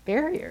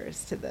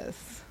barriers to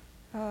this.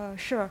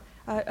 Sure.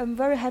 I'm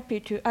very happy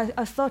to.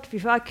 I thought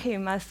before I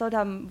came,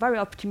 I'm very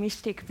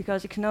optimistic,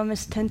 because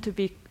economists tend to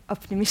be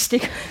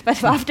optimistic.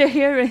 But after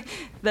hearing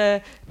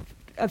the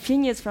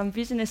opinions from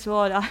business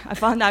world, I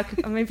found out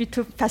I may be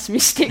too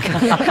pessimistic.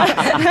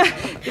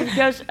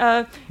 Because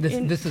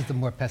this is the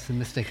more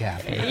pessimistic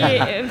half.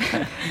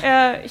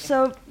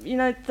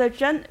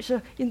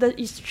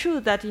 It's true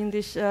that in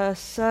this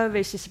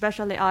service,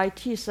 especially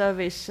IT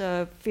service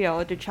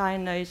field,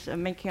 China is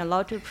making a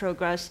lot of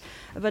progress.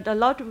 But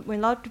when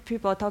a lot of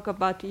people talk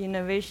about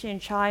innovation in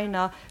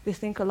China, they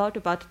think a lot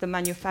about the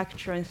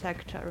manufacturing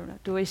sector.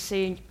 Do we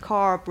see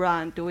car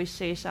brand? Do we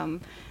see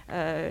some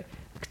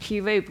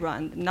TV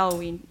brand? No,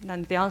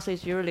 and the answer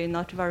is usually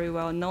not very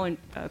well known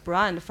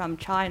brand from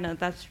China.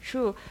 That's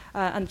true,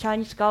 and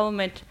Chinese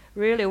government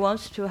really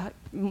wants to,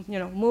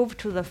 move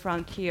to the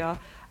frontier.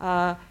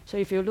 So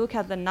if you look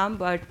at the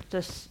number,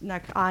 just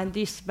like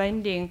R&D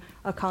spending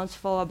accounts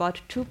for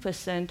about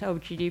 2% of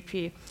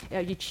GDP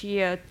each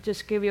year.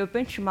 Just give you a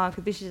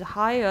benchmark, this is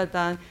higher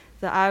than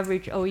the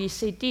average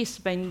OECD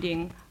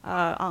spending,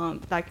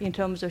 like in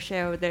terms of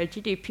share of their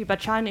GDP, but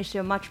China is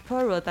still much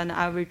poorer than the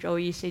average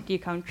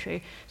OECD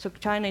country. So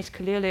China is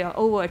clearly an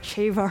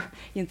overachiever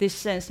in this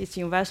sense. It's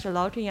invested a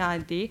lot in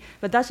R&D,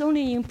 but that's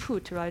only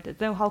input, right?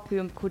 Then how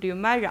could you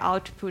measure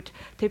output?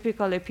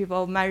 Typically,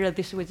 people measure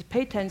this with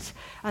patents,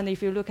 and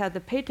if you look at the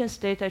patents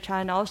data,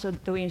 China also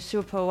doing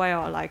super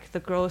well. Like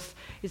the growth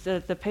is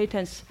the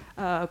patents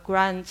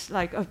grants,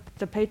 like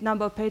the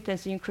number of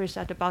patents increase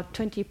at about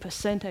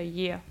 20% a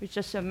year. It's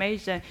just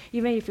amazing.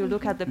 Even if you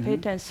look at the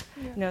patents,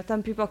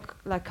 some people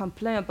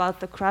complain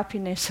about the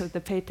crappiness of the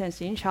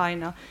patents in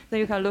China. Then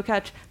you can look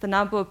at the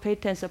number of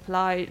patents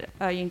applied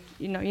in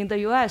the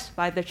US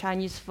by the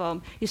Chinese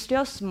firm. It's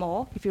still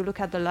small if you look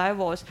at the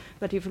levels,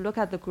 but if you look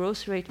at the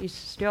growth rate, it's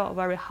still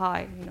very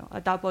high, a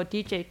double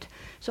digit.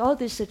 So all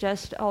this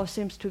suggests,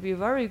 seems to be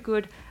very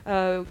good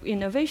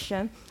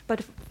innovation.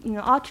 But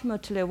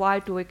ultimately, why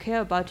do we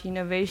care about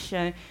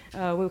innovation?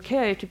 We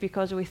care it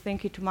because we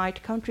think it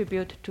might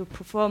contribute to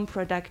perform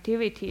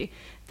productivity.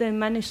 Then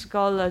many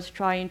scholars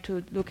trying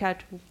to look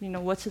at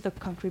what's the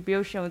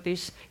contribution of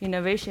this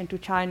innovation to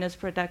China's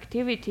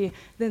productivity.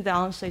 Then the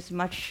answer is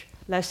much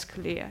less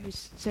clear. It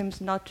seems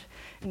not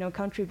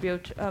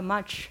contribute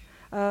much.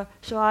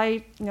 So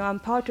I'm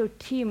part of a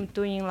team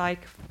doing a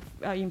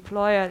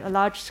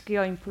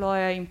large-scale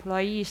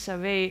employee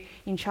survey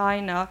in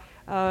China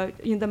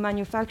in the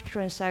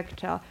manufacturing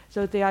sector.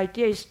 So the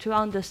idea is to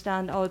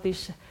understand all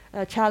these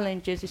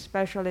challenges,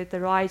 especially the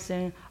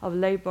rising of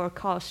labor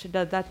costs,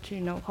 that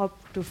how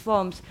do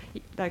firms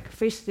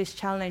face these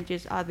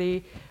challenges? Are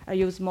they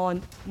use more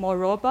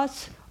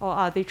robots, or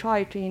are they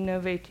trying to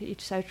innovate,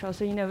 etc.?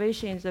 So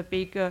innovation is a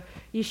big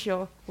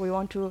issue. We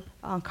want to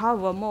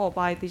uncover more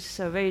by these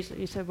surveys.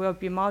 It will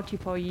be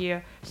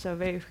multiple-year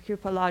survey,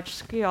 super large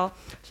scale.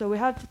 So we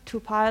have 2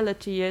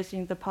 pilot years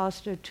in the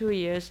past 2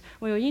 years.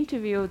 When we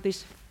interview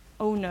these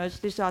owners,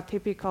 these are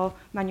typical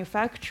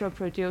manufacturer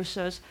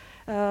producers.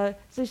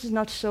 this is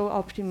not so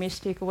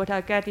optimistic. What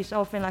I get is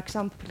often like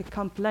some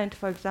complaint,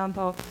 for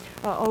example,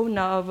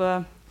 owner of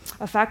a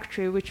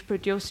factory which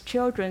produced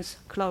children's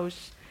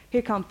clothes.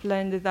 He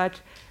complained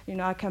that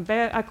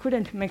I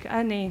couldn't make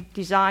any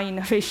design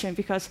innovation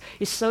because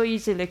it's so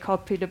easily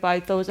copied by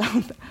those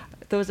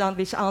on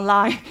this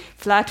online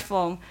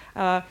platform.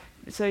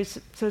 So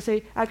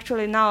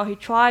actually now he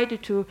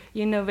tried to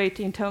innovate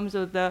in terms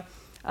of the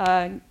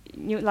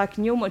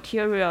new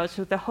materials.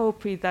 So the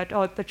hope is that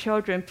the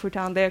children put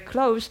on their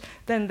clothes,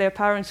 then their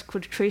parents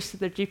could trace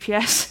the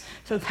GPS,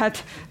 so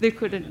that they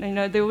couldn't,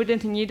 they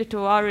wouldn't need to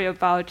worry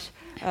about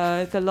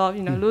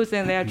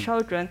losing their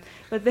children.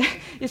 But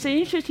it's an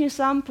interesting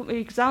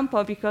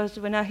example because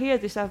when I hear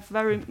this, I have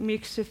very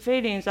mixed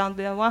feelings. On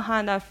the one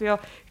hand, I feel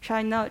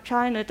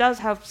China does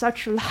have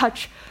such a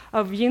large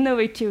of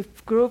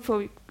innovative group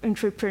of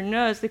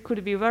entrepreneurs. They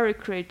could be very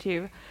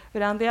creative.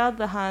 But on the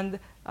other hand,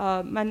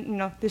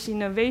 this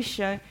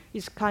innovation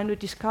is kind of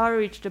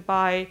discouraged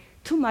by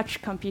too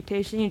much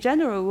computation. In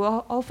general, we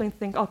often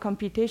think,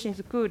 computation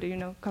is good.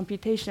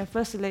 Computation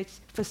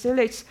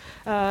facilitates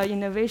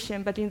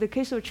innovation. But in the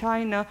case of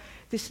China,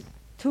 this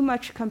too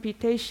much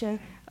computation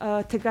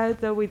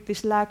together with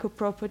this lack of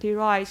property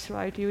rights,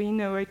 right? You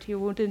innovate, you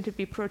wouldn't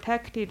be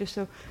protected.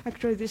 So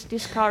actually, this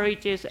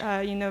discourages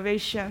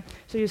innovation.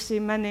 So you see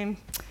many.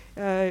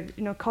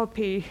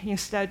 Copy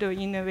instead of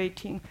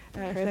innovating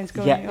things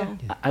going on.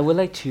 I would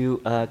like to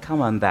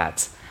comment on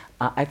that.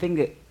 I think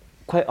that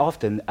quite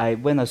often,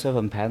 when I serve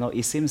on panel,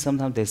 it seems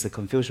sometimes there's a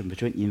confusion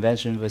between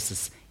invention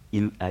versus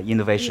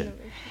innovation.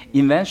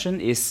 Invention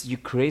is you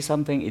create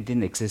something it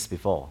didn't exist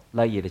before,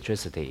 like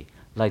electricity,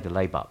 like the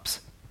light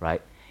bulbs,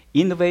 right?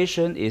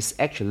 Innovation is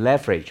actually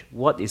leverage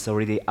what is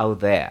already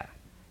out there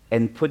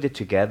and put it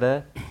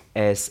together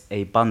as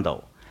a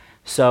bundle.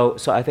 So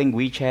I think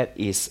WeChat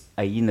is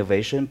an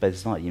innovation, but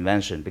it's not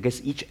invention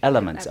because each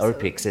element is already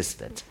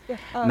pre-existed.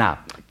 Now,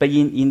 but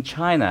in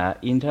China,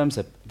 in terms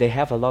of they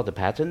have a lot of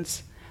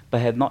patents, but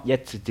have not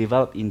yet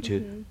developed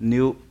into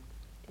new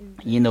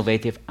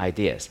innovative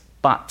ideas.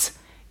 But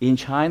in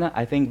China,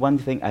 I think one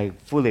thing I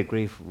fully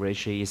agree with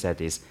Ruixue is that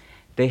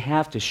they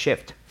have to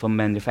shift from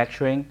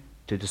manufacturing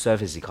to the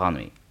service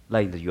economy,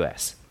 like the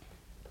US.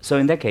 So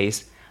in that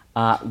case,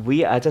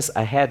 we are just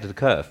ahead of the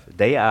curve.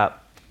 They are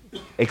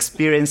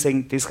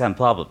experiencing these kind of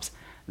problems.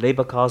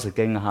 Labor costs are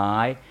getting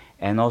high,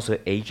 and also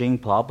aging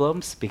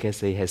problems because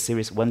they have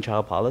serious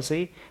one-child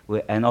policy,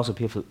 and also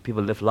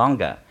people live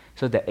longer.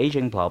 So the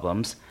aging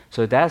problems.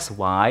 So that's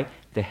why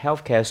the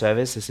healthcare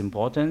service is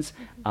important.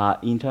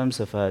 In terms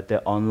of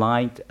the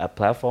online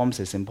platforms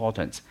is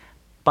important.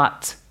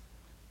 But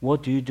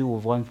what do you do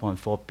with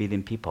 1.4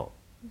 billion people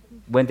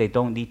when they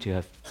don't need to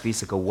have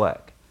physical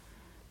work?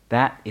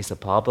 That is a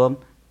problem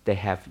they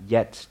have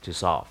yet to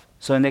solve.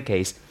 So in that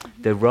case,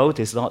 the road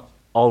is not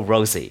all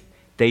rosy.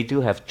 They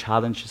do have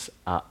challenges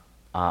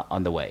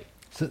on the way.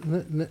 So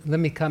let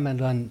me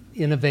comment on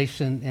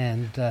innovation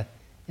and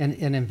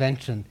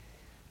invention.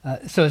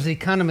 So as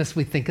economists,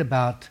 we think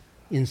about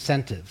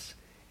incentives.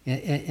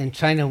 And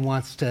China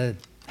wants to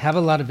have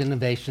a lot of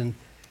innovation.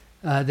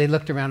 They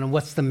looked around and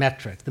what's the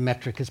metric? The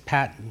metric is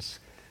patents.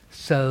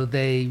 So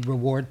they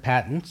reward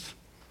patents.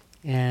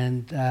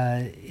 And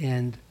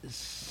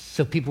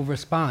so people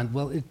respond.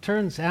 Well, it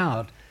turns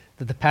out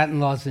that the patent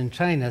laws in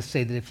China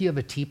say that if you have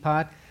a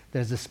teapot,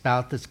 there's a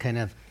spout that's kind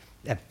of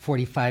at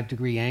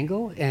 45-degree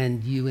angle,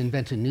 and you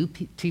invent a new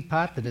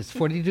teapot that is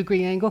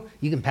 40-degree angle,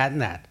 you can patent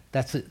that.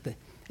 That's it.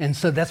 And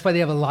so that's why they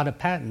have a lot of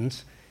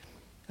patents,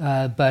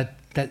 but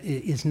that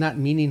is not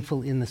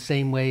meaningful in the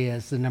same way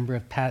as the number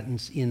of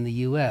patents in the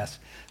US.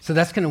 So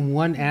that's kind of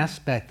one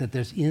aspect, that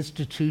there's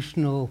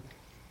institutional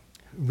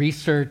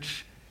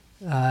research,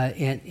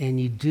 and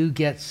you do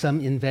get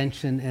some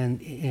invention,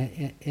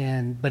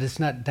 but it's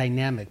not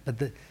dynamic.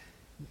 But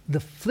the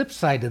flip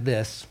side of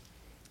this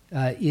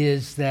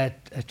is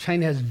that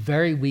China has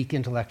very weak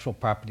intellectual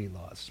property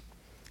laws,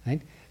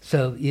 right?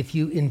 So if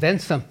you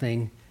invent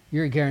something,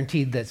 you're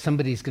guaranteed that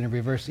somebody's going to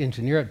reverse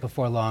engineer it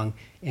before long,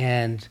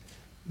 and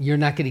you're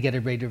not going to get a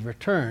rate of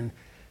return.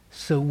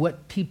 So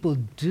what people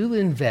do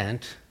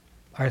invent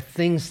are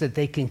things that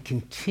they can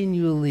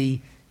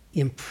continually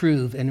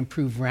improve and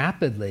improve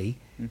rapidly,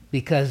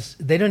 because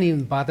they don't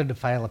even bother to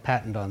file a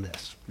patent on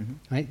this,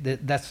 right?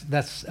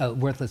 That's a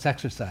worthless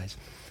exercise.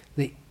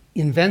 They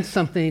invent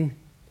something,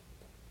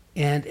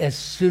 and as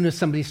soon as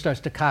somebody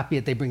starts to copy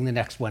it, they bring the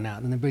next one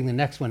out, and they bring the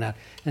next one out.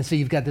 And so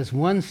you've got this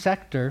one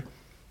sector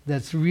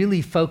that's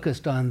really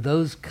focused on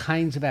those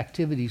kinds of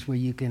activities where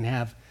you can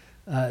have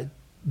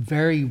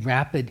very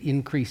rapid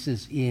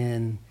increases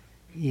in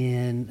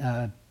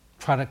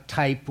product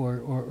type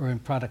or in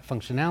product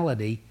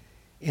functionality,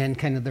 and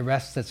kind of the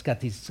rest that's got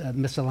these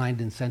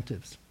misaligned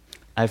incentives.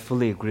 I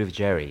fully agree with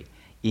Jerry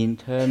in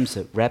terms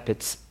of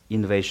rapid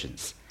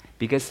innovations,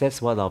 because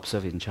that's what I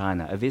observe in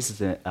China. I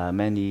visited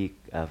many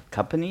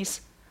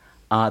companies.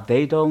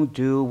 They don't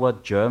do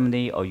what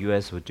Germany or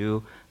US would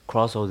do,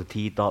 cross all the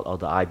T, dot all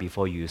the I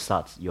before you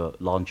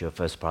launch your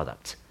first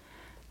product.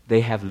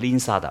 They have lean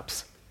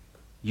startups.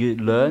 You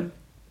learn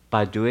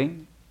by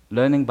doing,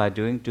 learning by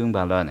doing, doing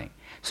by learning.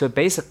 So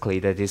basically,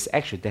 that is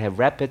actually they have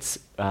rapid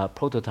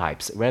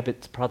prototypes,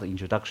 rapid product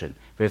introduction,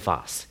 very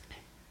fast.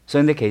 So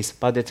in the case,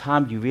 by the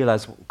time you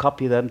realize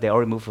copy them, they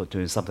already move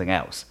to something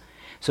else.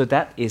 So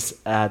that is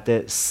the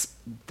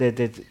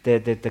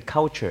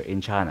culture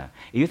in China.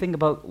 If you think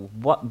about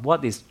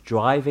what is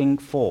driving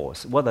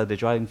force, what are the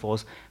driving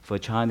force for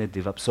China to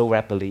develop so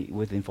rapidly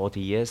within 40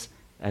 years?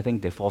 I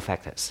think there are 4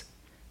 factors.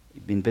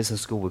 In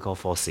business school, we call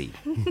 4C.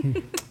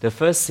 The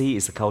first C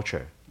is the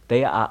culture.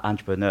 They are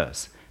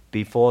entrepreneurs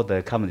before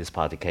the Communist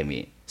Party came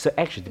in. So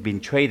actually, they've been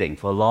trading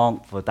for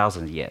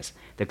 1,000 years.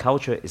 The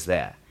culture is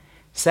there.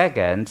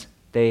 Second,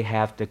 they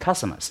have the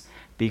customers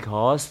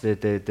because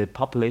the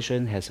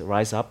population has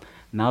rise up.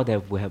 Now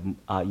that we have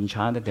in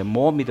China, they're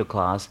more middle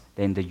class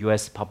than the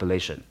US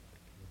population.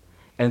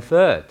 And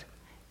third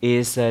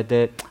is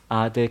the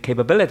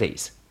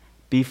capabilities.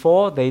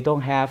 Before, they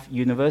don't have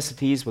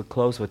universities were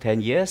closed for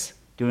 10 years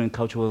during the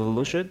Cultural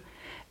Revolution.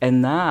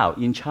 And now,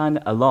 in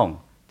China alone,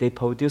 they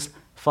produce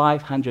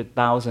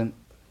 500,000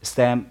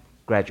 STEM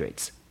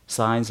graduates,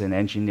 science and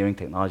engineering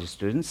technology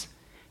students.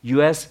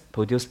 US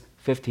produced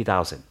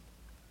 50,000.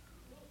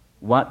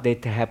 What they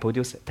have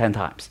produced 10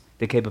 times.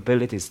 The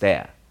capability is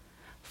there.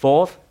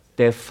 Fourth,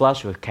 they're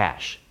flush with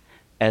cash.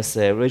 As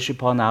Ruixue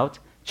pointed out,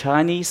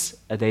 Chinese,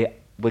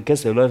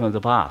 because they learn from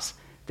the past,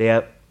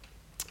 they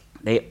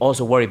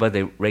also worry about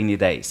the rainy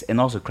days.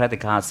 And also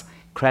credit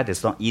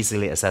is not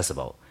easily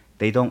accessible.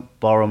 They don't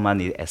borrow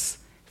money as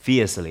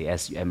fiercely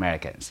as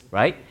Americans,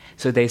 right?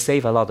 So they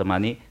save a lot of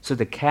money. So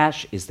the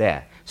cash is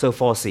there. So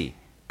 4C,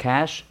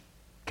 cash,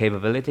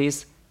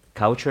 capabilities,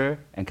 culture,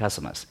 and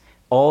customers.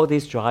 All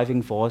these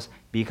driving force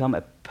become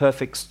a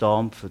perfect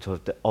storm for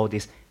all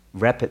these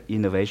rapid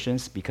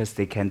innovations because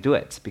they can do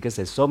it. Because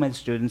there's so many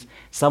students,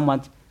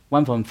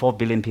 1.4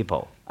 billion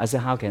people. I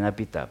said, how can I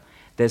beat them?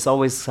 There's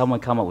always someone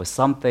come up with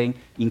something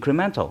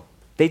incremental.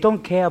 They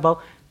don't care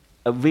about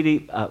a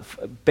really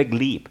big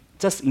leap.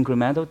 Just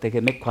incremental, they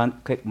can make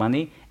quick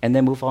money and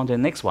then move on to the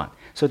next one.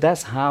 So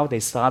that's how they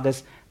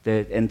started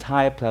the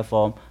entire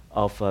platform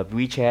of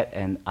WeChat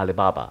and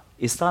Alibaba.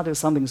 It started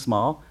something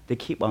small. They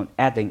keep on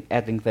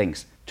adding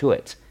things to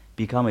it,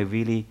 become a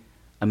really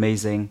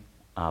amazing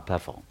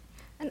platform.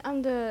 And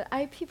on the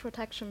IP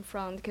protection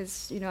front,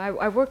 because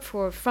I work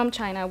from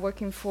China,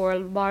 working for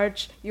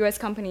large U.S.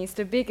 companies.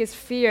 The biggest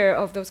fear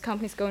of those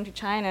companies going to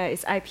China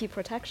is IP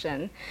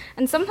protection.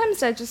 And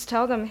sometimes I just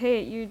tell them,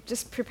 hey, you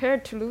just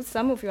prepared to lose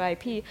some of your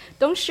IP.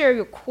 Don't share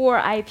your core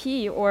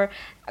IP or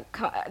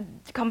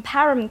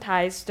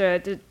compartmentize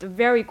the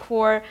very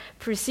core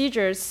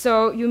procedures,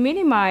 so you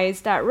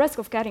minimize that risk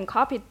of getting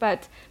copied,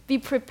 but be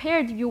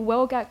prepared you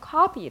will get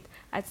copied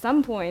at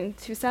some point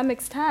to some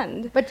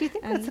extent. But do you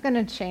think that's going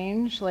to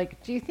change?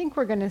 Like, do you think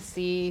we're going to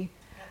see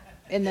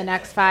in the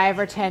next 5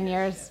 or 10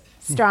 years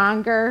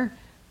stronger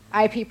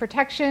IP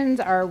protections?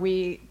 Are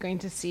we going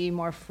to see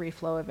more free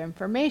flow of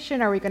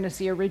information? Are we going to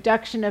see a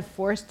reduction of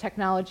forced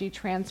technology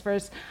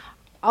transfers?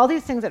 All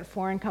these things that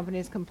foreign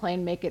companies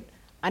complain make it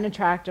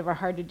unattractive or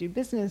hard to do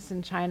business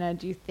in China.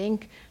 Do you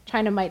think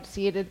China might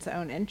see it its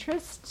own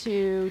interest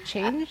to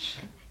change?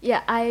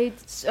 Yeah,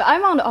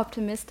 I'm on the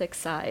optimistic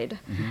side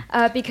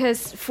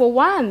because, for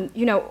one,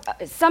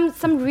 some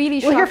really.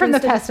 We'll hear from the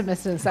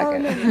pessimist in a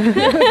second.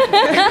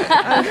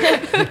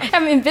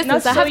 I'm in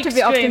business. I have to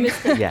be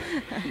optimistic. Yeah,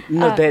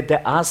 no,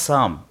 there are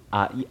some.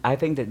 I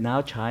think that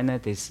now China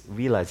they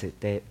realize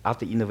that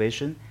after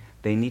innovation,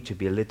 they need to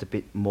be a little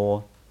bit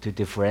more to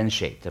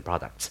differentiate the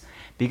products,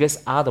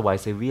 because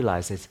otherwise they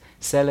realize that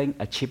selling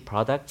a cheap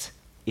product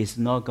is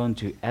not going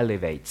to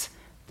elevate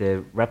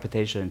the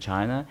reputation in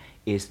China,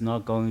 is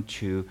not going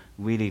to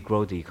really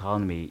grow the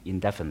economy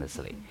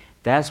indefinitely.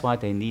 That's why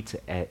they need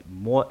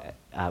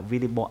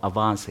really more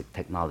advanced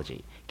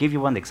technology. Give you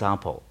one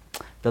example.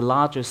 The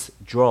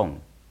largest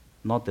drone,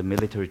 not the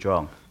military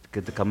drone,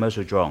 the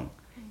commercial drone,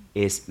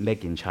 is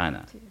made in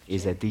China,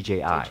 is a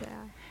DJI.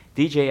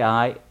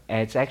 DJI,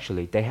 it's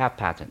actually, they have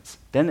patents.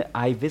 Then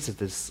I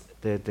visited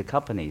the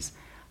companies.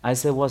 I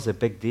said, what's the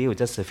big deal?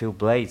 Just a few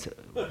blades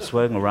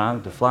swirling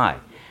around to fly.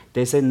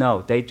 They said,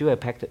 no, they do a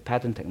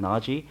patent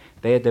technology.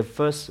 They're the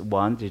first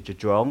one, the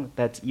drone,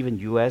 that even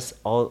US,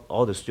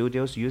 all the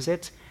studios use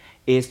it,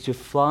 is to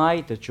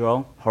fly the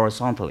drone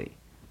horizontally.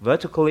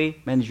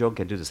 Vertically, many drones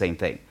can do the same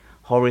thing.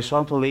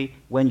 Horizontally,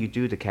 when you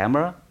do the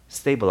camera,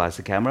 stabilize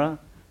the camera,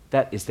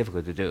 that is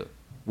difficult to do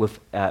with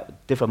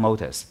different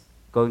motors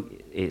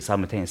going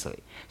simultaneously.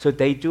 So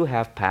they do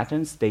have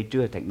patents, they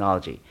do have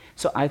technology.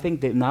 So I think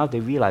that now they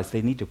realize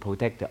they need to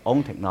protect their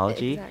own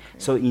technology. Exactly.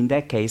 So in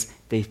that case,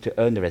 they have to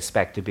earn the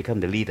respect to become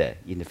the leader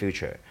in the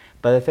future.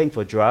 But I think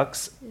for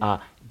drugs,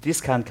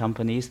 these kind of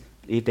companies,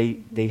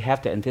 they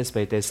have to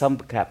anticipate that some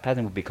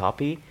patent will be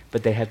copied,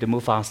 but they have to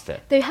move faster.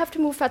 They have to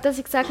move fast. That's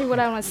exactly what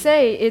I want to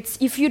say. It's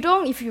if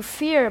you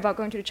fear about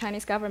going to the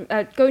Chinese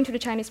government, going to the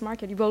Chinese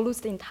market, you will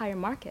lose the entire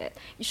market.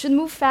 You should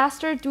move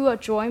faster, do a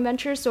joint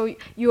venture, so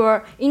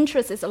your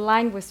interest is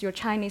aligned with your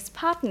Chinese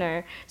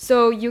partner.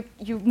 So you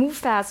move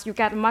fast, you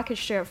get market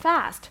share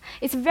fast.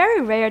 It's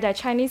very rare that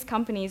Chinese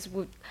companies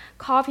would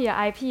copy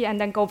an IP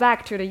and then go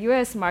back to the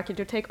U.S. market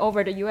to take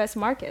over the U.S.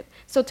 market.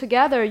 So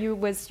together, you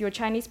with your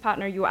Chinese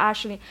partner, you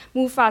actually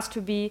move fast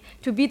to be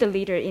the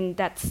leader in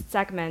that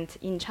segment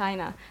in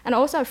China. And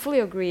also, I fully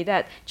agree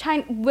that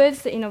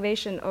with the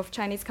innovation of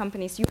Chinese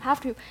companies,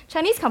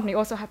 Chinese companies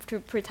also have to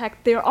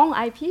protect their own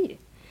IP.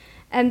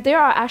 And there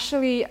are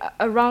actually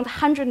around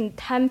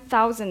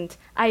 110,000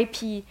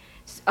 IP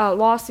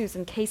lawsuits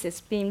and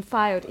cases being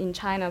filed in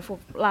China for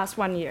last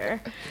 1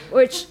 year,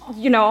 which,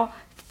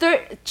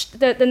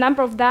 the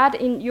number of that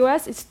in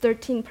US is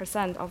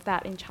 13% of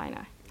that in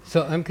China.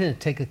 So I'm going to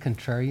take a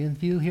contrarian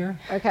view here.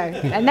 Okay,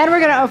 and then we're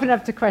going to open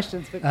up to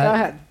questions, but go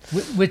ahead.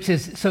 Which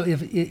is, so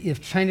if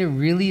China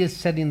really is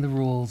setting the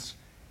rules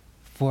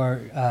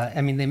for,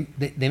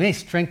 they may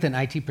strengthen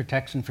IT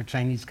protection for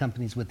Chinese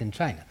companies within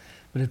China,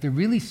 but if they're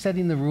really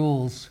setting the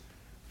rules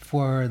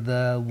for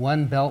the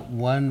One Belt,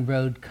 One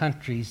Road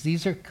countries,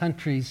 these are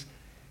countries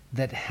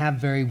that have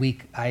very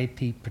weak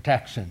IP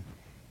protection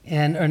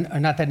and are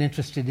not that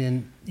interested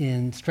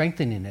in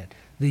strengthening it.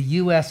 The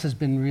US has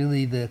been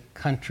really the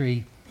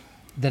country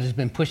that has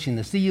been pushing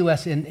this, the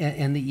US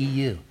and the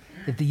EU.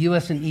 If the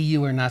US and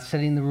EU are not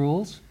setting the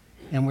rules,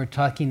 and we're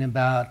talking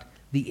about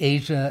the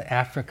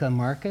Asia-Africa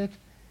market,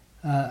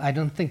 I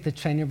don't think that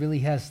China really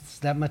has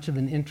that much of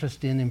an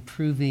interest in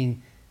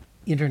improving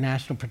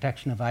international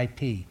protection of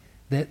IP.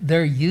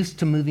 They're used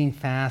to moving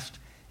fast,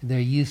 they're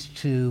used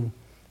to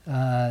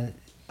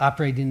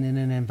operating in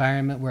an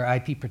environment where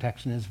IP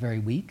protection is very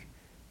weak,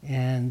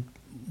 and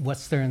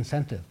what's their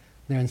incentive?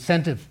 Their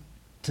incentive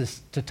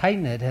to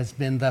tighten it has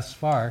been thus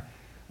far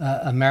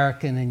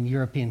American and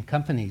European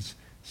companies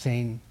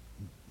saying,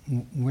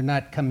 we're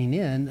not coming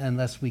in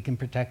unless we can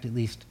protect at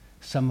least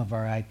some of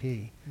our IP.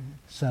 Mm-hmm.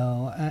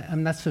 So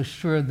I'm not so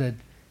sure that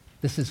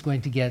this is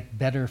going to get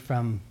better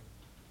from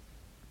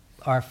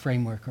our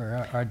framework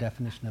or our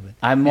definition of it.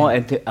 I'm more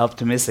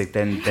optimistic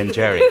than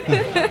Jerry.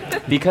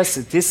 Because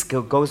this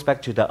goes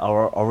back to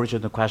our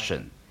original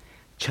question.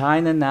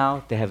 China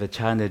now, they have a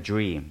China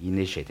Dream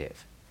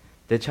initiative.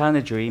 The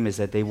China Dream is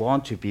that they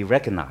want to be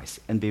recognized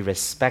and be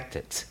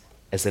respected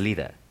as a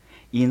leader.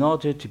 In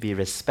order to be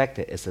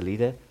respected as a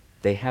leader,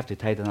 they have to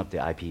tighten up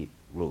the IP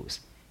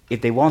rules.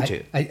 If they want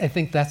to. I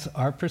think that's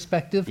our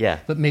perspective, yeah,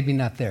 but maybe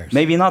not theirs.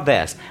 Maybe not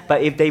theirs.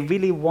 But if they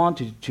really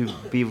want to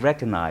be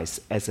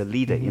recognized as a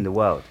leader in the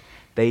world,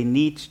 they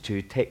need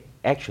to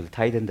actually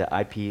tighten the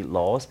IP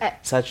laws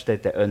such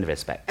that they earn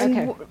respect.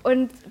 Okay.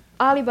 And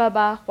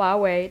Alibaba,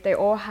 Huawei, they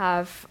all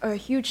have a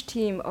huge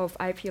team of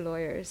IP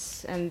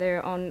lawyers, and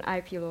they're on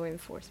IP law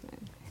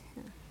enforcement.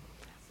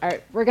 All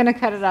right, we're going to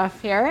cut it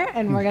off here,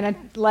 and we're going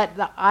to let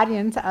the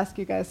audience ask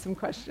you guys some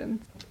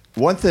questions.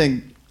 One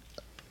thing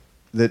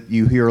that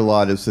you hear a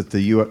lot is that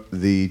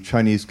the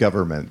Chinese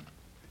government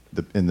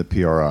in the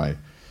PRI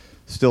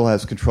still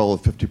has control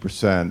of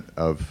 50%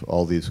 of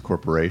all these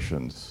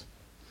corporations,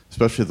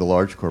 especially the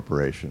large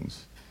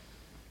corporations.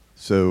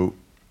 So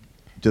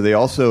do they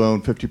also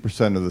own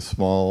 50% of the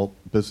small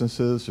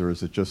businesses, or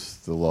is it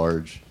just the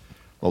large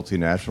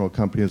multinational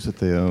companies that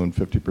they own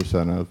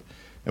 50% of?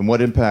 And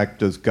what impact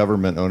does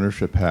government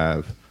ownership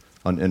have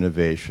on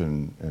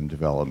innovation and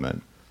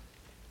development?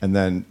 And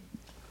then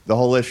the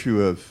whole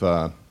issue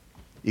of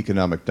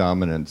economic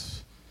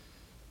dominance,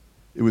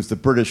 it was the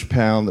British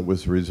pound that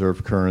was the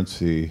reserve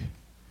currency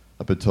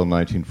up until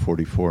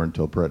 1944,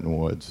 until Bretton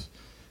Woods.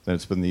 Then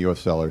it's been the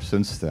US dollar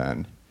since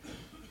then.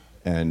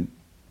 And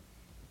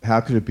how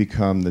could it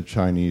become the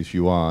Chinese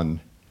yuan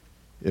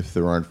if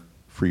there aren't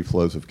free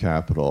flows of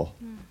capital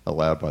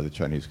allowed by the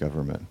Chinese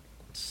government?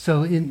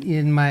 So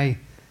in my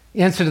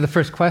answer to the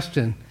first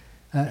question,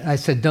 I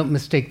said don't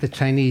mistake the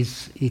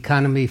Chinese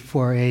economy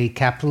for a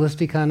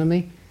capitalist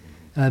economy,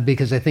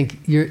 because I think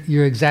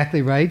you're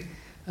exactly right.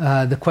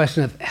 The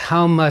question of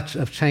how much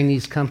of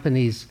Chinese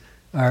companies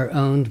are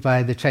owned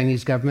by the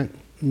Chinese government,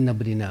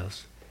 nobody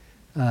knows.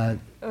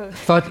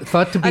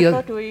 Thought to be I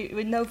thought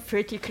we know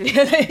pretty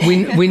clearly.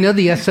 we know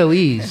the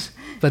SOEs,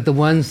 but the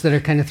ones that are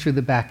kind of through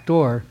the back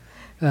door,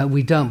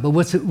 we don't. But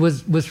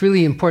what's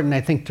really important,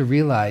 I think, to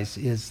realize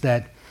is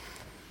that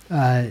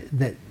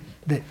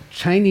that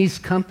Chinese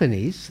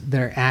companies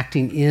that are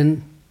acting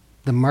in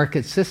the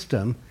market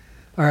system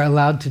are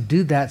allowed to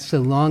do that so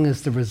long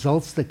as the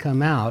results that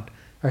come out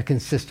are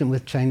consistent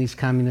with Chinese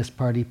Communist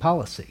Party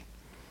policy,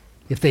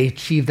 if they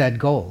achieve that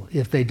goal.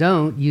 If they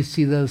don't, you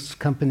see those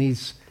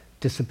companies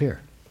disappear.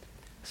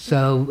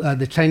 So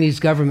the Chinese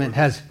government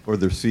has... Or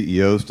their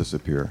CEOs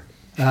disappear.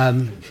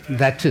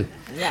 That too.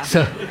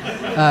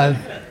 Yeah.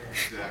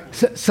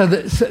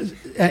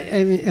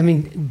 I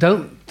mean,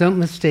 don't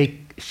mistake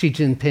Xi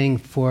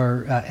Jinping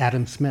for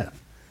Adam Smith.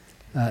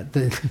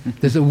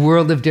 There's a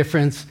world of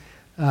difference,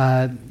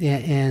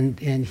 and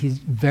he's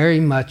very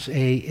much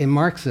a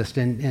Marxist,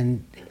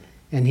 and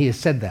and he has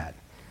said that.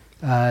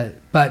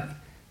 But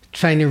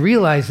China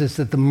realizes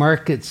that the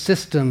market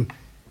system,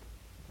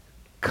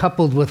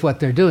 coupled with what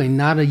they're doing,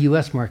 not a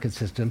U.S. market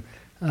system,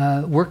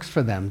 works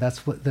for them.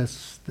 That's what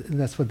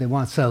they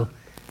want. So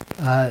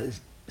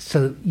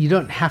you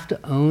don't have to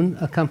own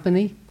a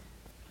company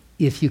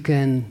if you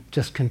can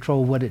just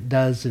control what it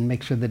does and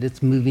make sure that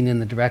it's moving in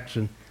the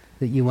direction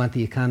that you want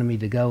the economy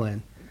to go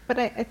in. But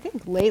I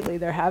think lately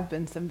there have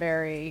been some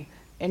very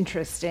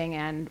interesting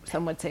and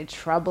some would say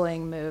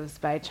troubling moves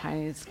by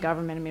Chinese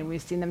government. I mean,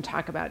 we've seen them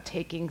talk about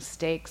taking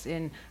stakes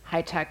in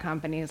high-tech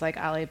companies like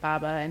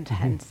Alibaba and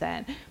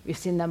Tencent. We've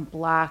seen them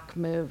block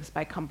moves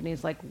by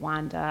companies like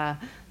Wanda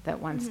that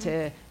wants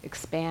to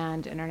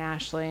expand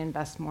internationally,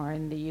 invest more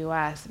in the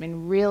US. I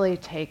mean, really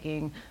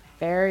taking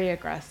very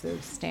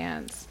aggressive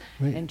stance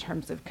in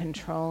terms of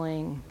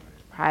controlling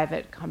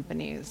private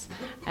companies.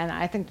 And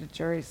I think the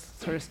jury's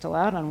sort of still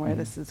out on where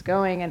this is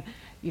going. And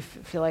you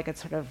feel like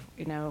it's sort of,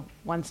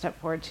 one step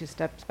forward, 2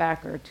 steps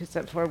back, or 2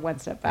 steps forward, 1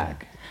 step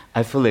back.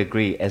 I fully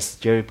agree. As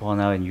Jerry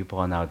pointed out and you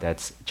point out,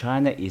 that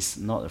China is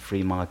not a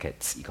free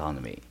market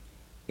economy.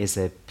 It's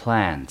a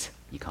planned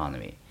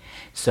economy.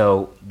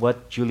 So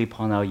what Julie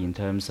pointed out in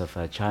terms of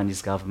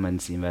Chinese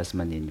government's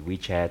investment in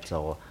WeChat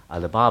or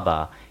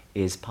Alibaba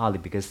is partly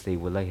because they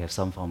would like to have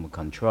some form of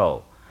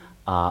control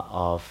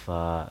of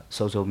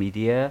social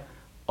media,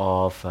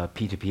 of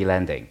P2P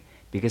lending.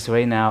 Because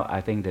right now,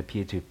 I think the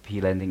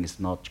P2P lending is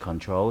not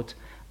controlled.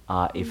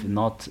 If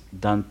not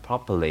done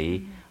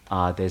properly,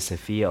 there's a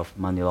fear of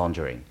money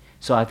laundering.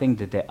 So I think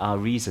that there are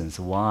reasons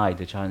why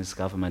the Chinese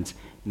government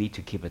need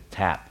to keep a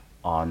tab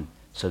on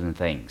certain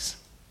things.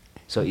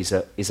 So it's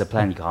a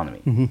planned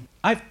economy.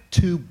 I have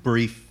 2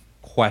 brief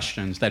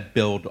questions that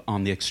build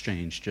on the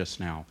exchange just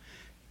now.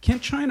 Can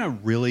China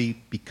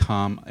really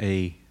become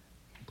a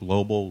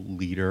global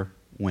leader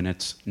when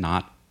it's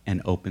not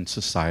an open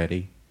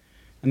society?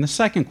 And the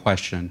second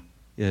question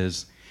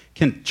is,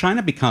 can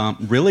China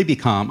really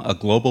become a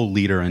global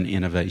leader in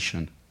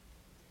innovation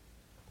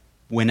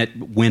when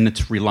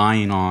it's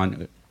relying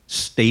on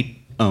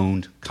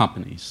state-owned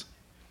companies?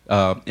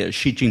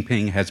 Xi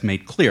Jinping has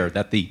made clear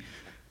that the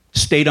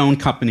state-owned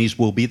companies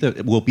will be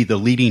the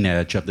leading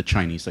edge of the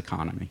Chinese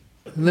economy.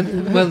 Let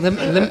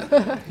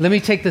me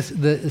take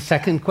the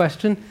second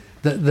question.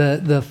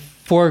 The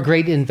 4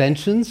 great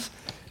inventions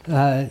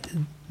that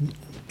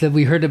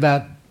we heard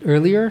about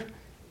earlier,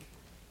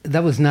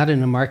 that was not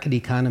in a market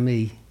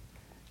economy.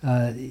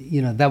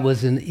 That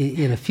was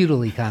in a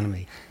feudal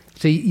economy.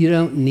 So you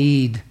don't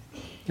need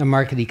a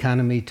market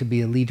economy to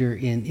be a leader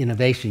in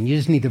innovation. You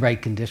just need the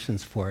right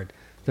conditions for it,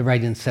 the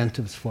right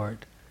incentives for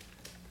it.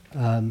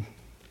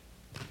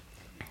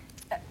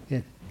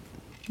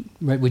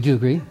 Right? Would you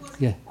agree?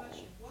 Yeah.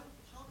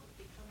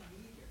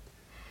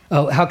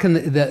 Oh, how can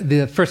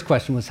the first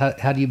question was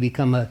how do you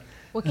become a?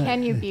 Well,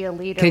 can you be a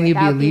leader? Can you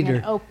be a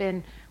leader?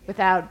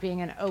 Without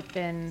being an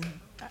open.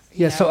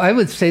 So I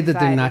would say that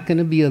they're not going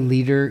to be a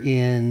leader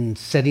in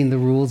setting the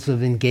rules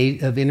of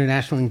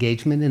international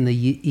engagement in the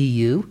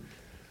EU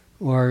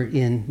or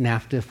in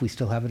NAFTA if we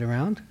still have it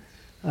around.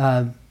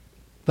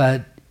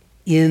 But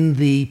in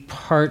the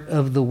part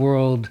of the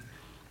world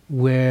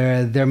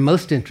where they're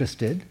most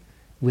interested,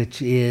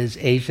 which is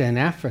Asia and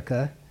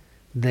Africa,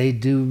 they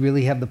do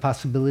really have the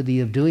possibility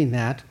of doing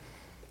that.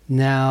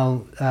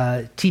 Now,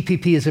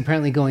 TPP is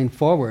apparently going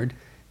forward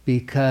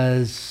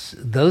because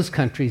those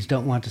countries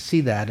don't want to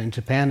see that, and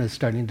Japan is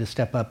starting to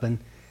step up and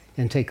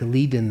take a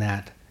lead in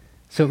that.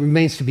 So it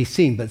remains to be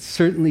seen, but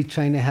certainly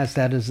China has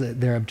that as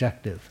their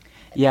objective.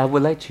 Yeah, I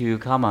would like to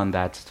comment on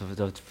that. So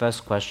the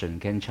first question,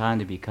 can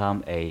China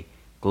become a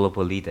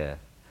global leader?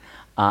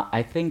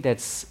 I think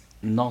that's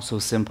not so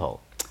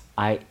simple.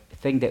 I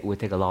think that will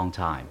take a long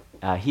time.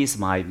 Here's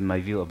my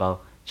view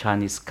about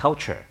Chinese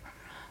culture.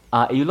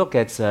 You look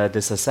at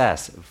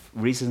the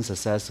recent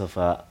success of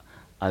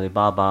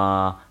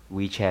Alibaba,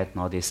 WeChat,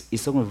 and all this.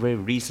 It's only a very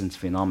recent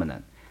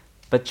phenomenon.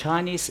 But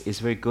Chinese is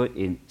very good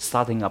in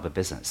starting up a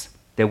business.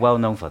 They're well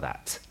known for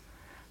that.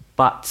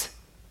 But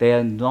they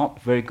are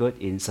not very good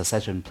in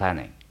succession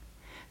planning.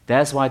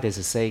 That's why there's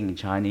a saying in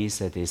Chinese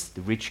that is,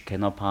 the rich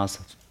cannot pass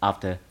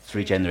after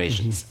 3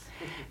 generations.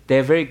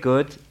 They're very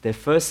good. They're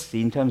first,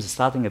 in terms of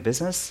starting a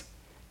business,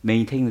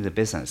 maintaining the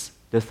business.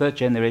 The 3rd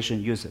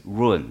generation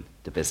ruin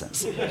the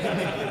business.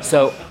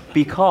 So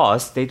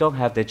because they don't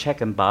have the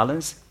check and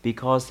balance,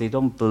 because they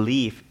don't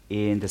believe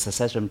in the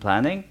succession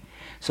planning,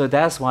 so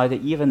that's why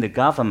even the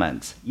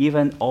government,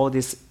 even all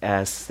these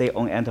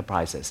state-owned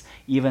enterprises,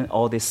 even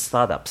all these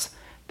startups,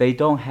 they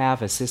don't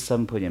have a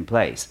system put in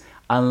place.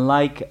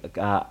 Unlike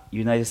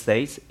United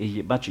States,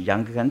 a much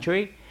younger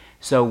country,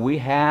 so we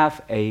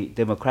have a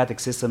democratic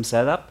system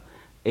set up.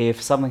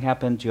 If something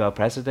happened to our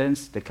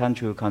presidents, the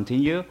country will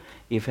continue.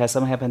 If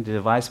something happened to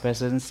the vice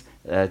presidents,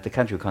 the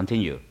country will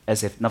continue,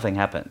 as if nothing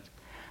happened.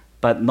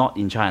 But not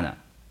in China,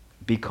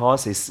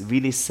 because it's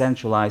really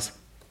centralized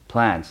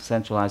plans,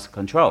 centralized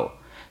control.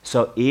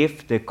 So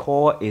if the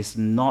core is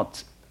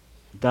not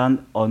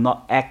done or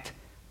not act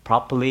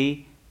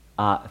properly,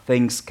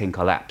 things can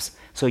collapse.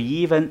 So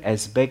even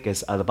as big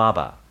as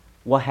Alibaba,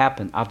 What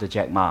happened after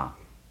Jack Ma?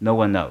 No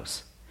one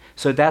knows.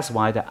 So that's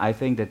why I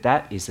think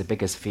that is the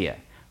biggest fear.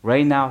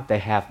 Right now, they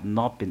have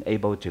not been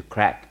able to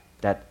crack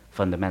that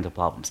fundamental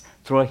problems.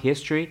 Throughout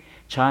history,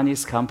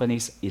 Chinese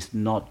companies is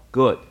not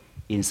good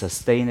in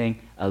sustaining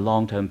a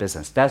long-term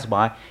business. That's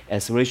why,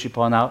 as Ruixue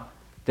pointed out,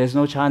 there's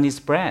no Chinese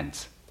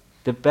brands.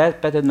 The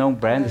better-known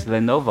brand is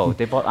Lenovo.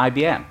 They bought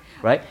IBM,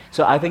 right?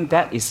 So I think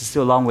that is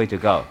still a long way to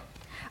go.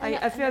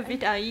 I feel a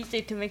bit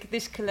uneasy to make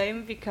this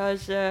claim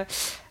because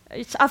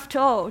it's, after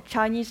all,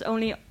 Chinese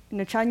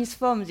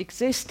firms'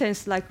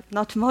 existence like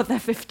not more than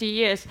 50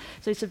 years.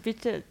 So it's a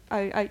bit,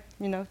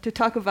 to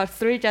talk about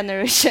 3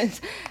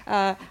 generations,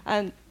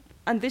 and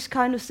this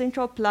kind of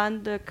central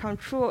planned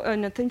control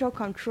and central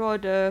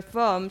controlled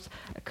firms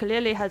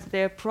clearly has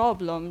their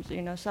problems.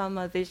 Some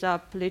of these are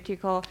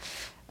political.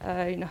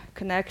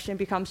 Connection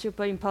becomes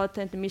super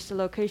important,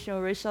 mislocation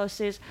of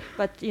resources.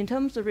 But in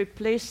terms of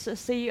replace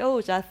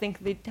CEOs, I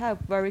think they have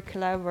very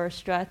clever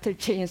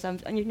strategy.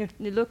 And you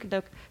look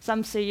at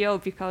some CEO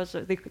because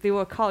they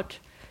were caught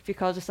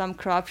because of some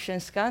corruption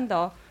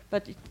scandal,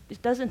 but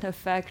it doesn't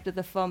affect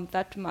the firm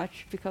that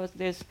much because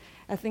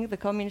I think the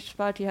Communist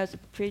Party has a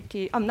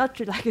pretty, I'm not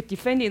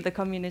defending the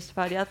Communist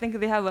Party, I think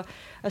they have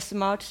a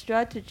smart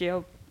strategy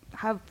of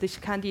have this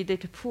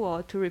candidate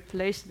pool to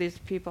replace these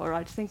people,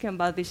 right? Thinking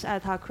about this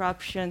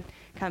anti-corruption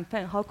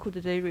campaign, how could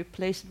they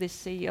replace these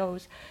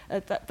CEOs?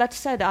 That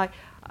said,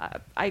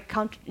 I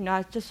can't,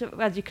 just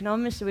as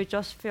economists, we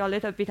just feel a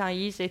little bit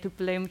uneasy to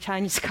blame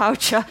Chinese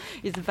culture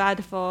is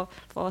bad for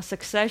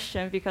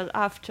succession because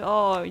after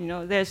all,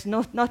 there's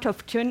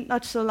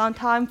not so long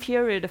time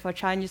period for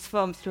Chinese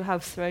firms to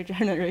have 3rd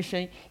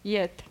generation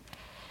yet.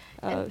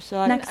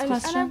 Next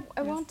question.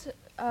 I want to.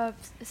 I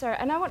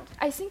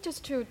think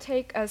just to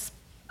take us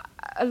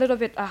a little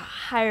bit a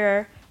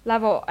higher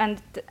level and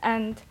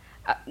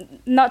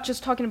not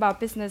just talking about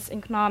business,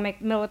 economic,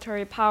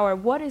 military power.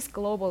 What is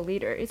global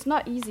leader? It's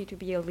not easy to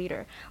be a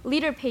leader.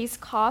 Leader pays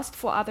cost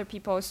for other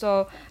people,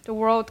 so the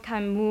world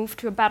can move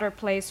to a better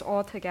place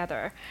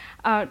altogether.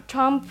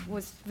 Trump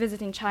was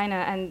visiting China,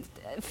 and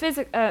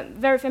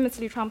very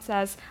famously, Trump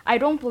says, "I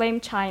don't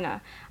blame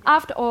China."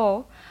 After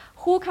all,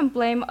 who can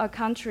blame a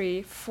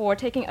country for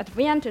taking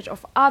advantage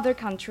of other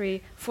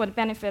country for the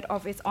benefit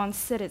of its own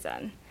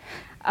citizen?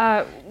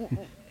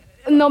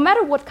 No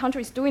matter what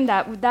country is doing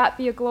that, would that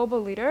be a global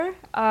leader?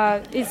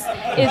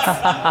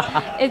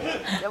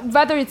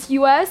 Whether it's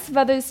U.S.,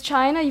 whether it's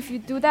China, if you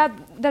do that,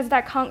 does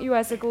that count you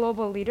as a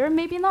global leader?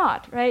 Maybe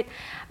not, right?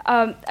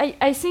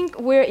 I think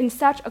we're in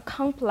such a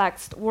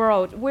complex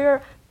world.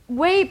 We're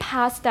way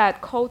past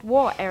that Cold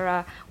War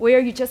era where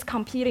you're just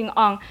competing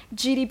on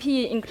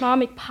GDP,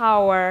 economic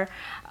power,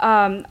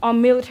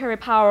 on military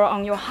power,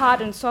 on your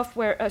hard and soft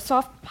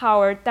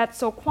power that's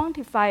so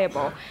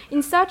quantifiable.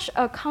 In such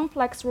a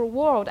complex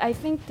world, I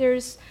think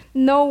there's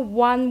no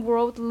one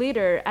world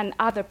leader and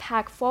other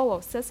pack follow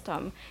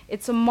system.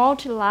 It's a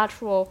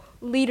multilateral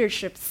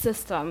leadership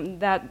system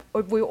that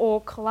we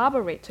all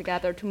collaborate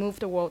together to move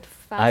the world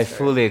faster. I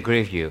fully agree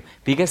with you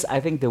because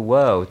I think the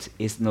world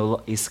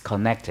is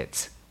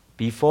connected.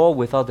 Before,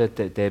 we thought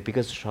that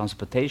because of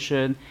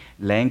transportation,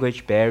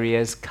 language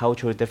barriers,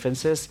 cultural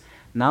differences,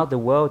 now the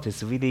world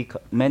is really,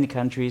 many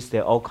countries,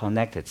 they're all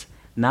connected.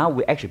 Now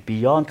we're actually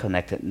beyond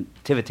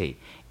connectivity.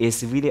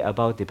 It's really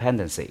about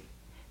dependency.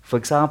 For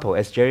example,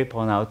 as Jerry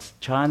pointed out,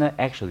 China,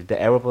 actually,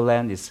 the arable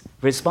land is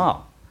very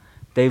small.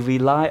 They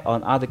rely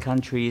on other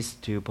countries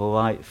to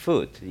provide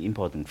food,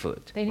 important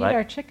food. They need right?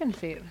 our chicken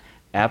feed.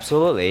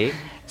 Absolutely.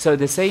 So at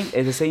the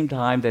same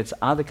time, that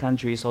other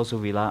countries also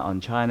rely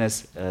on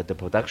China's the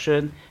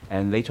production,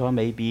 and later on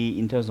maybe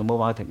in terms of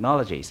mobile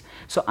technologies.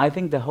 So I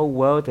think the whole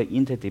world is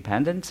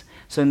interdependent.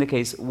 So in the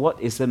case,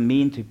 what does it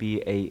mean to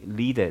be a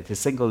leader, the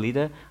single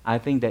leader? I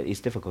think that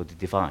is difficult to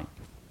define.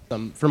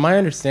 From my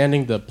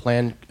understanding, the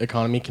planned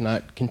economy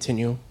cannot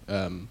continue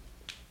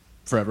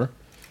forever.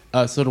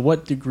 So to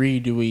what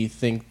degree do we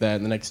think that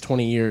in the next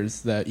 20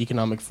 years that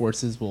economic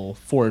forces will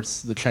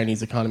force the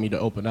Chinese economy to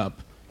open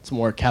up to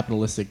more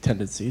capitalistic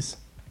tendencies?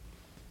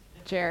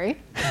 Jerry?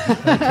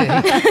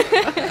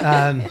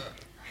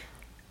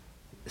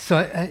 So,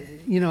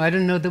 I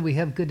don't know that we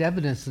have good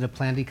evidence that a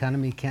planned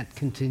economy can't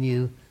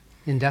continue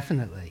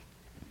indefinitely.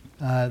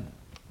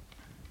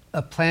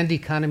 A planned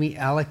economy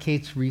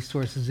allocates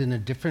resources in a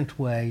different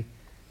way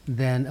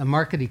than a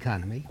market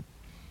economy.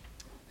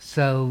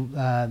 So,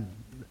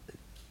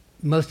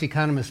 most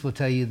economists will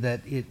tell you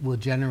that it will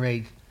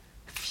generate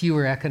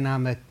fewer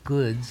economic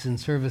goods and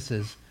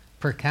services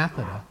per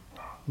capita,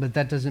 but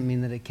that doesn't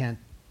mean that it can't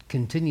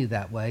continue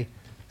that way,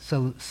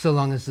 so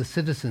long as the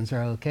citizens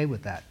are okay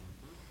with that.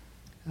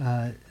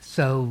 I'm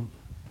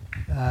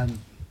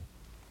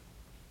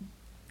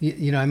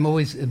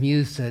always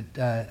amused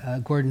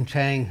at Gordon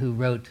Chang, who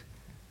wrote,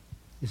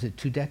 is it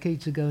 2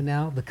 decades ago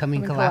now, The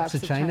Coming Collapse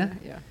of China?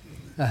 Yeah.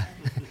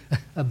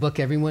 A book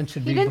everyone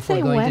should read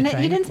before going to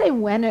China. He didn't say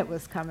when it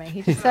was coming.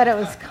 He just said it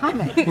was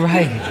coming.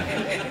 Right.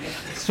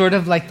 Sort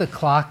of like the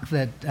clock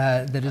that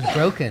is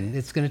broken.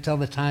 It's going to tell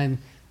the time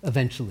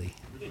eventually.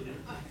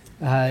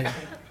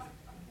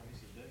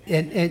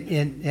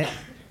 and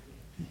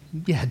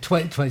yeah,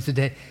 twice a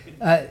day,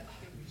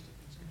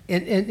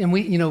 and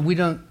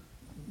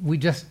we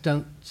just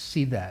don't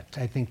see that.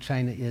 I think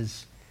China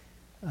is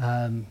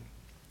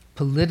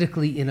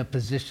politically in a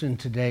position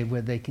today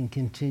where they can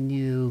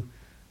continue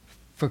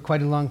for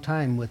quite a long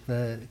time with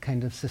the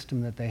kind of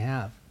system that they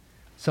have.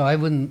 So I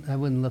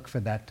wouldn't look for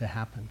that to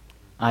happen.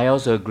 I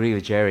also agree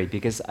with Jerry,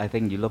 because I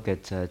think you look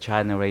at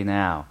China right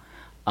now,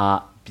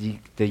 the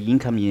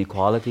income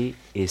inequality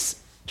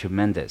is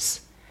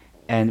tremendous.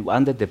 And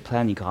under the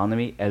planned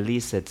economy, at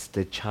least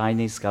the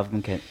Chinese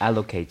government can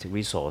allocate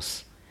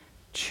resource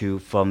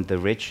from the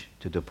rich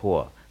to the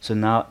poor. So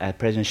now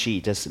President Xi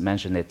just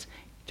mentioned it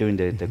during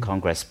the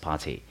Congress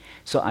party.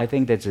 So I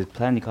think that the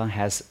planned economy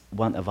has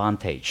one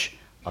advantage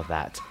of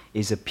that.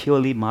 It's a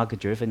purely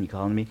market-driven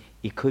economy.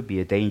 It could be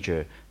a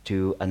danger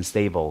to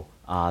unstable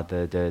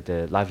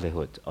the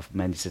livelihood of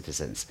many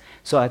citizens.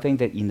 So I think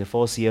that in the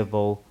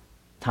foreseeable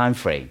time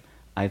frame,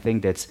 I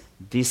think that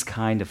this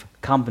kind of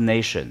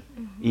combination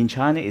in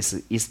China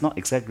is not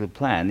exactly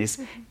planned. It's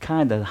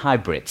kind of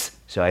hybrid,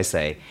 shall I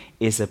say.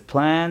 It's a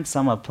plan,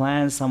 some are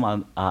planned, some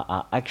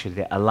are actually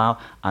they allow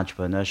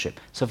entrepreneurship.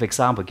 So for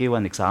example, give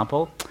one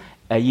example.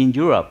 In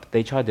Europe,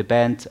 they tried to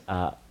ban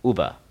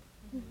Uber.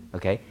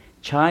 Okay,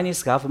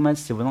 Chinese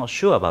governments, they were not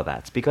sure about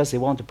that because they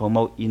want to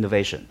promote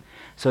innovation.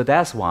 So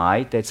that's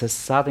why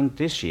starting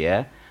this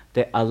year,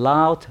 they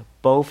allowed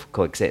both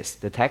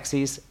coexist, the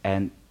taxis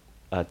and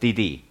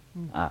Didi,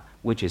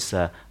 which is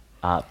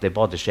they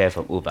bought the share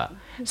from Uber.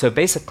 So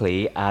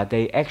basically,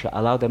 they actually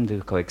allow them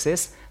to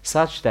coexist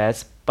such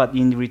that, but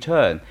in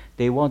return,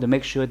 they want to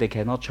make sure they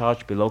cannot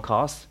charge below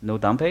cost, no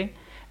dumping,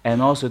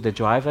 and also the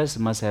drivers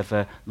must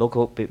be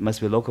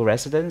local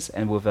residents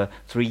and with a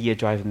 3-year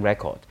driving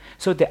record.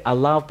 So they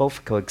allow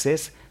both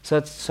coexist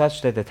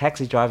such that the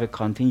taxi driver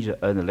continue to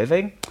earn a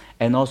living,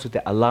 and also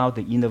they allow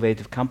the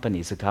innovative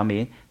companies to come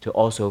in to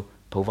also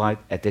provide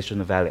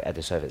additional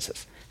value-added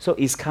services. So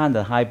it's kind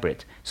of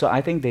hybrid. So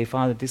I think they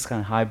found that this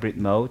kind of hybrid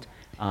mode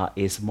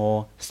is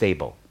more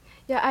stable.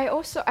 Yeah,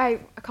 I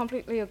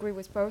completely agree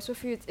with both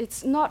of you.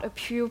 It's not a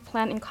pure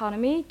planned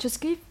economy. Just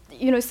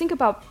think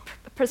about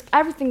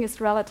everything is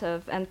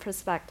relative and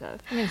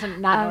perspective. I mean, it's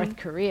not North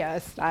Korea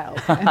style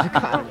planned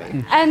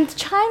economy. And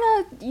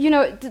China,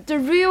 the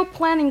real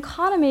planned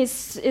economy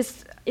is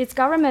its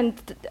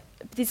government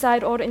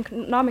decide all the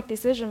economic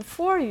decision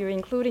for you,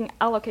 including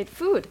allocate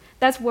food.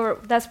 That's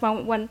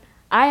when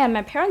I and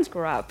my parents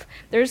grew up.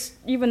 There's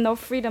even no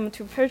freedom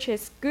to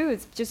purchase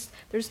goods. Just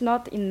there's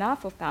not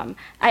enough of them.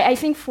 I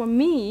think for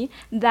me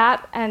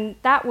that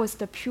was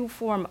the pure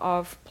form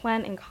of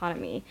planned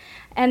economy.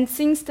 And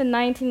since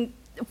the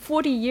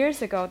 40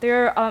 years ago,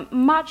 there are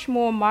much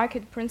more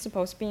market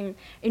principles being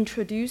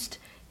introduced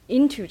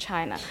into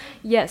China.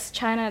 Yes,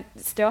 China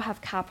still have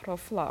capital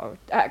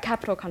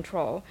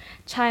control.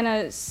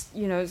 China's,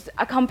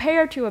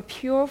 compared to a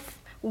pure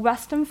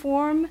Western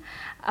form,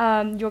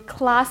 your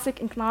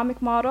classic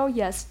economic model,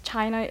 yes,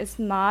 China is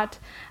not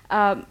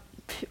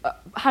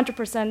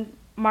 100%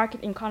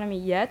 market economy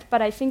yet,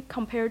 but I think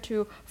compared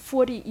to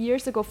 40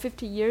 years ago,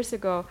 50 years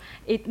ago,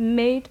 it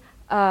made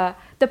the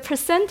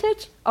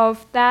percentage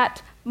of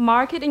that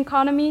market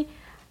economy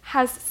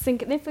has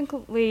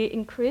significantly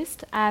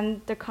increased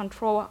and the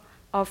control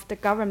of the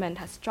government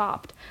has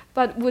dropped.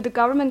 But would the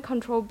government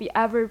control be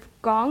ever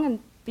gone and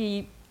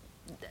be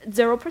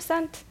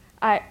 0%?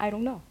 I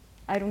don't know.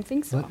 I don't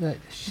think so. Well,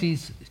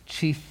 Xi's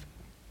chief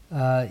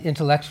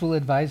intellectual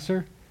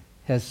advisor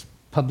has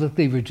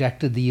publicly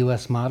rejected the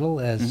U.S. model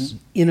as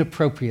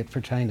inappropriate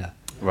for China.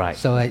 Right.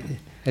 So I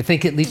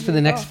think at least for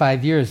the next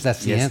 5 years,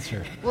 that's the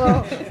answer.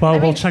 Well,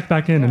 we'll check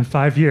back in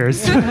 5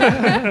 years.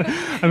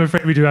 I'm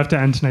afraid we do have to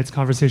end tonight's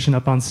conversation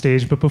up on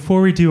stage. But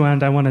before we do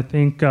end, I want to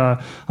thank,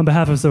 on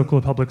behalf of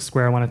Zócalo Public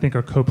Square, I want to thank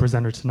our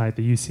co-presenter tonight,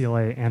 the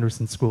UCLA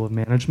Anderson School of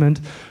Management,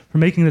 for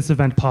making this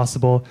event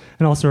possible,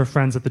 and also our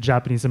friends at the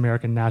Japanese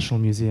American National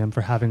Museum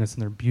for having us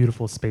in their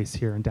beautiful space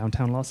here in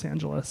downtown Los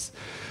Angeles.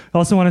 I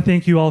also want to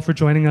thank you all for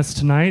joining us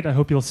tonight. I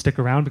hope you'll stick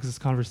around because this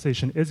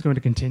conversation is going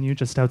to continue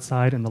just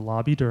outside in the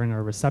lobby during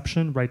our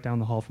reception, right down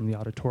the hall from the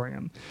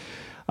auditorium.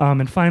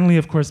 And finally,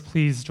 of course,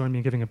 please join me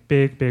in giving a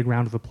big, big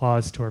round of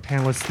applause to our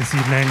panelists this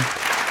evening.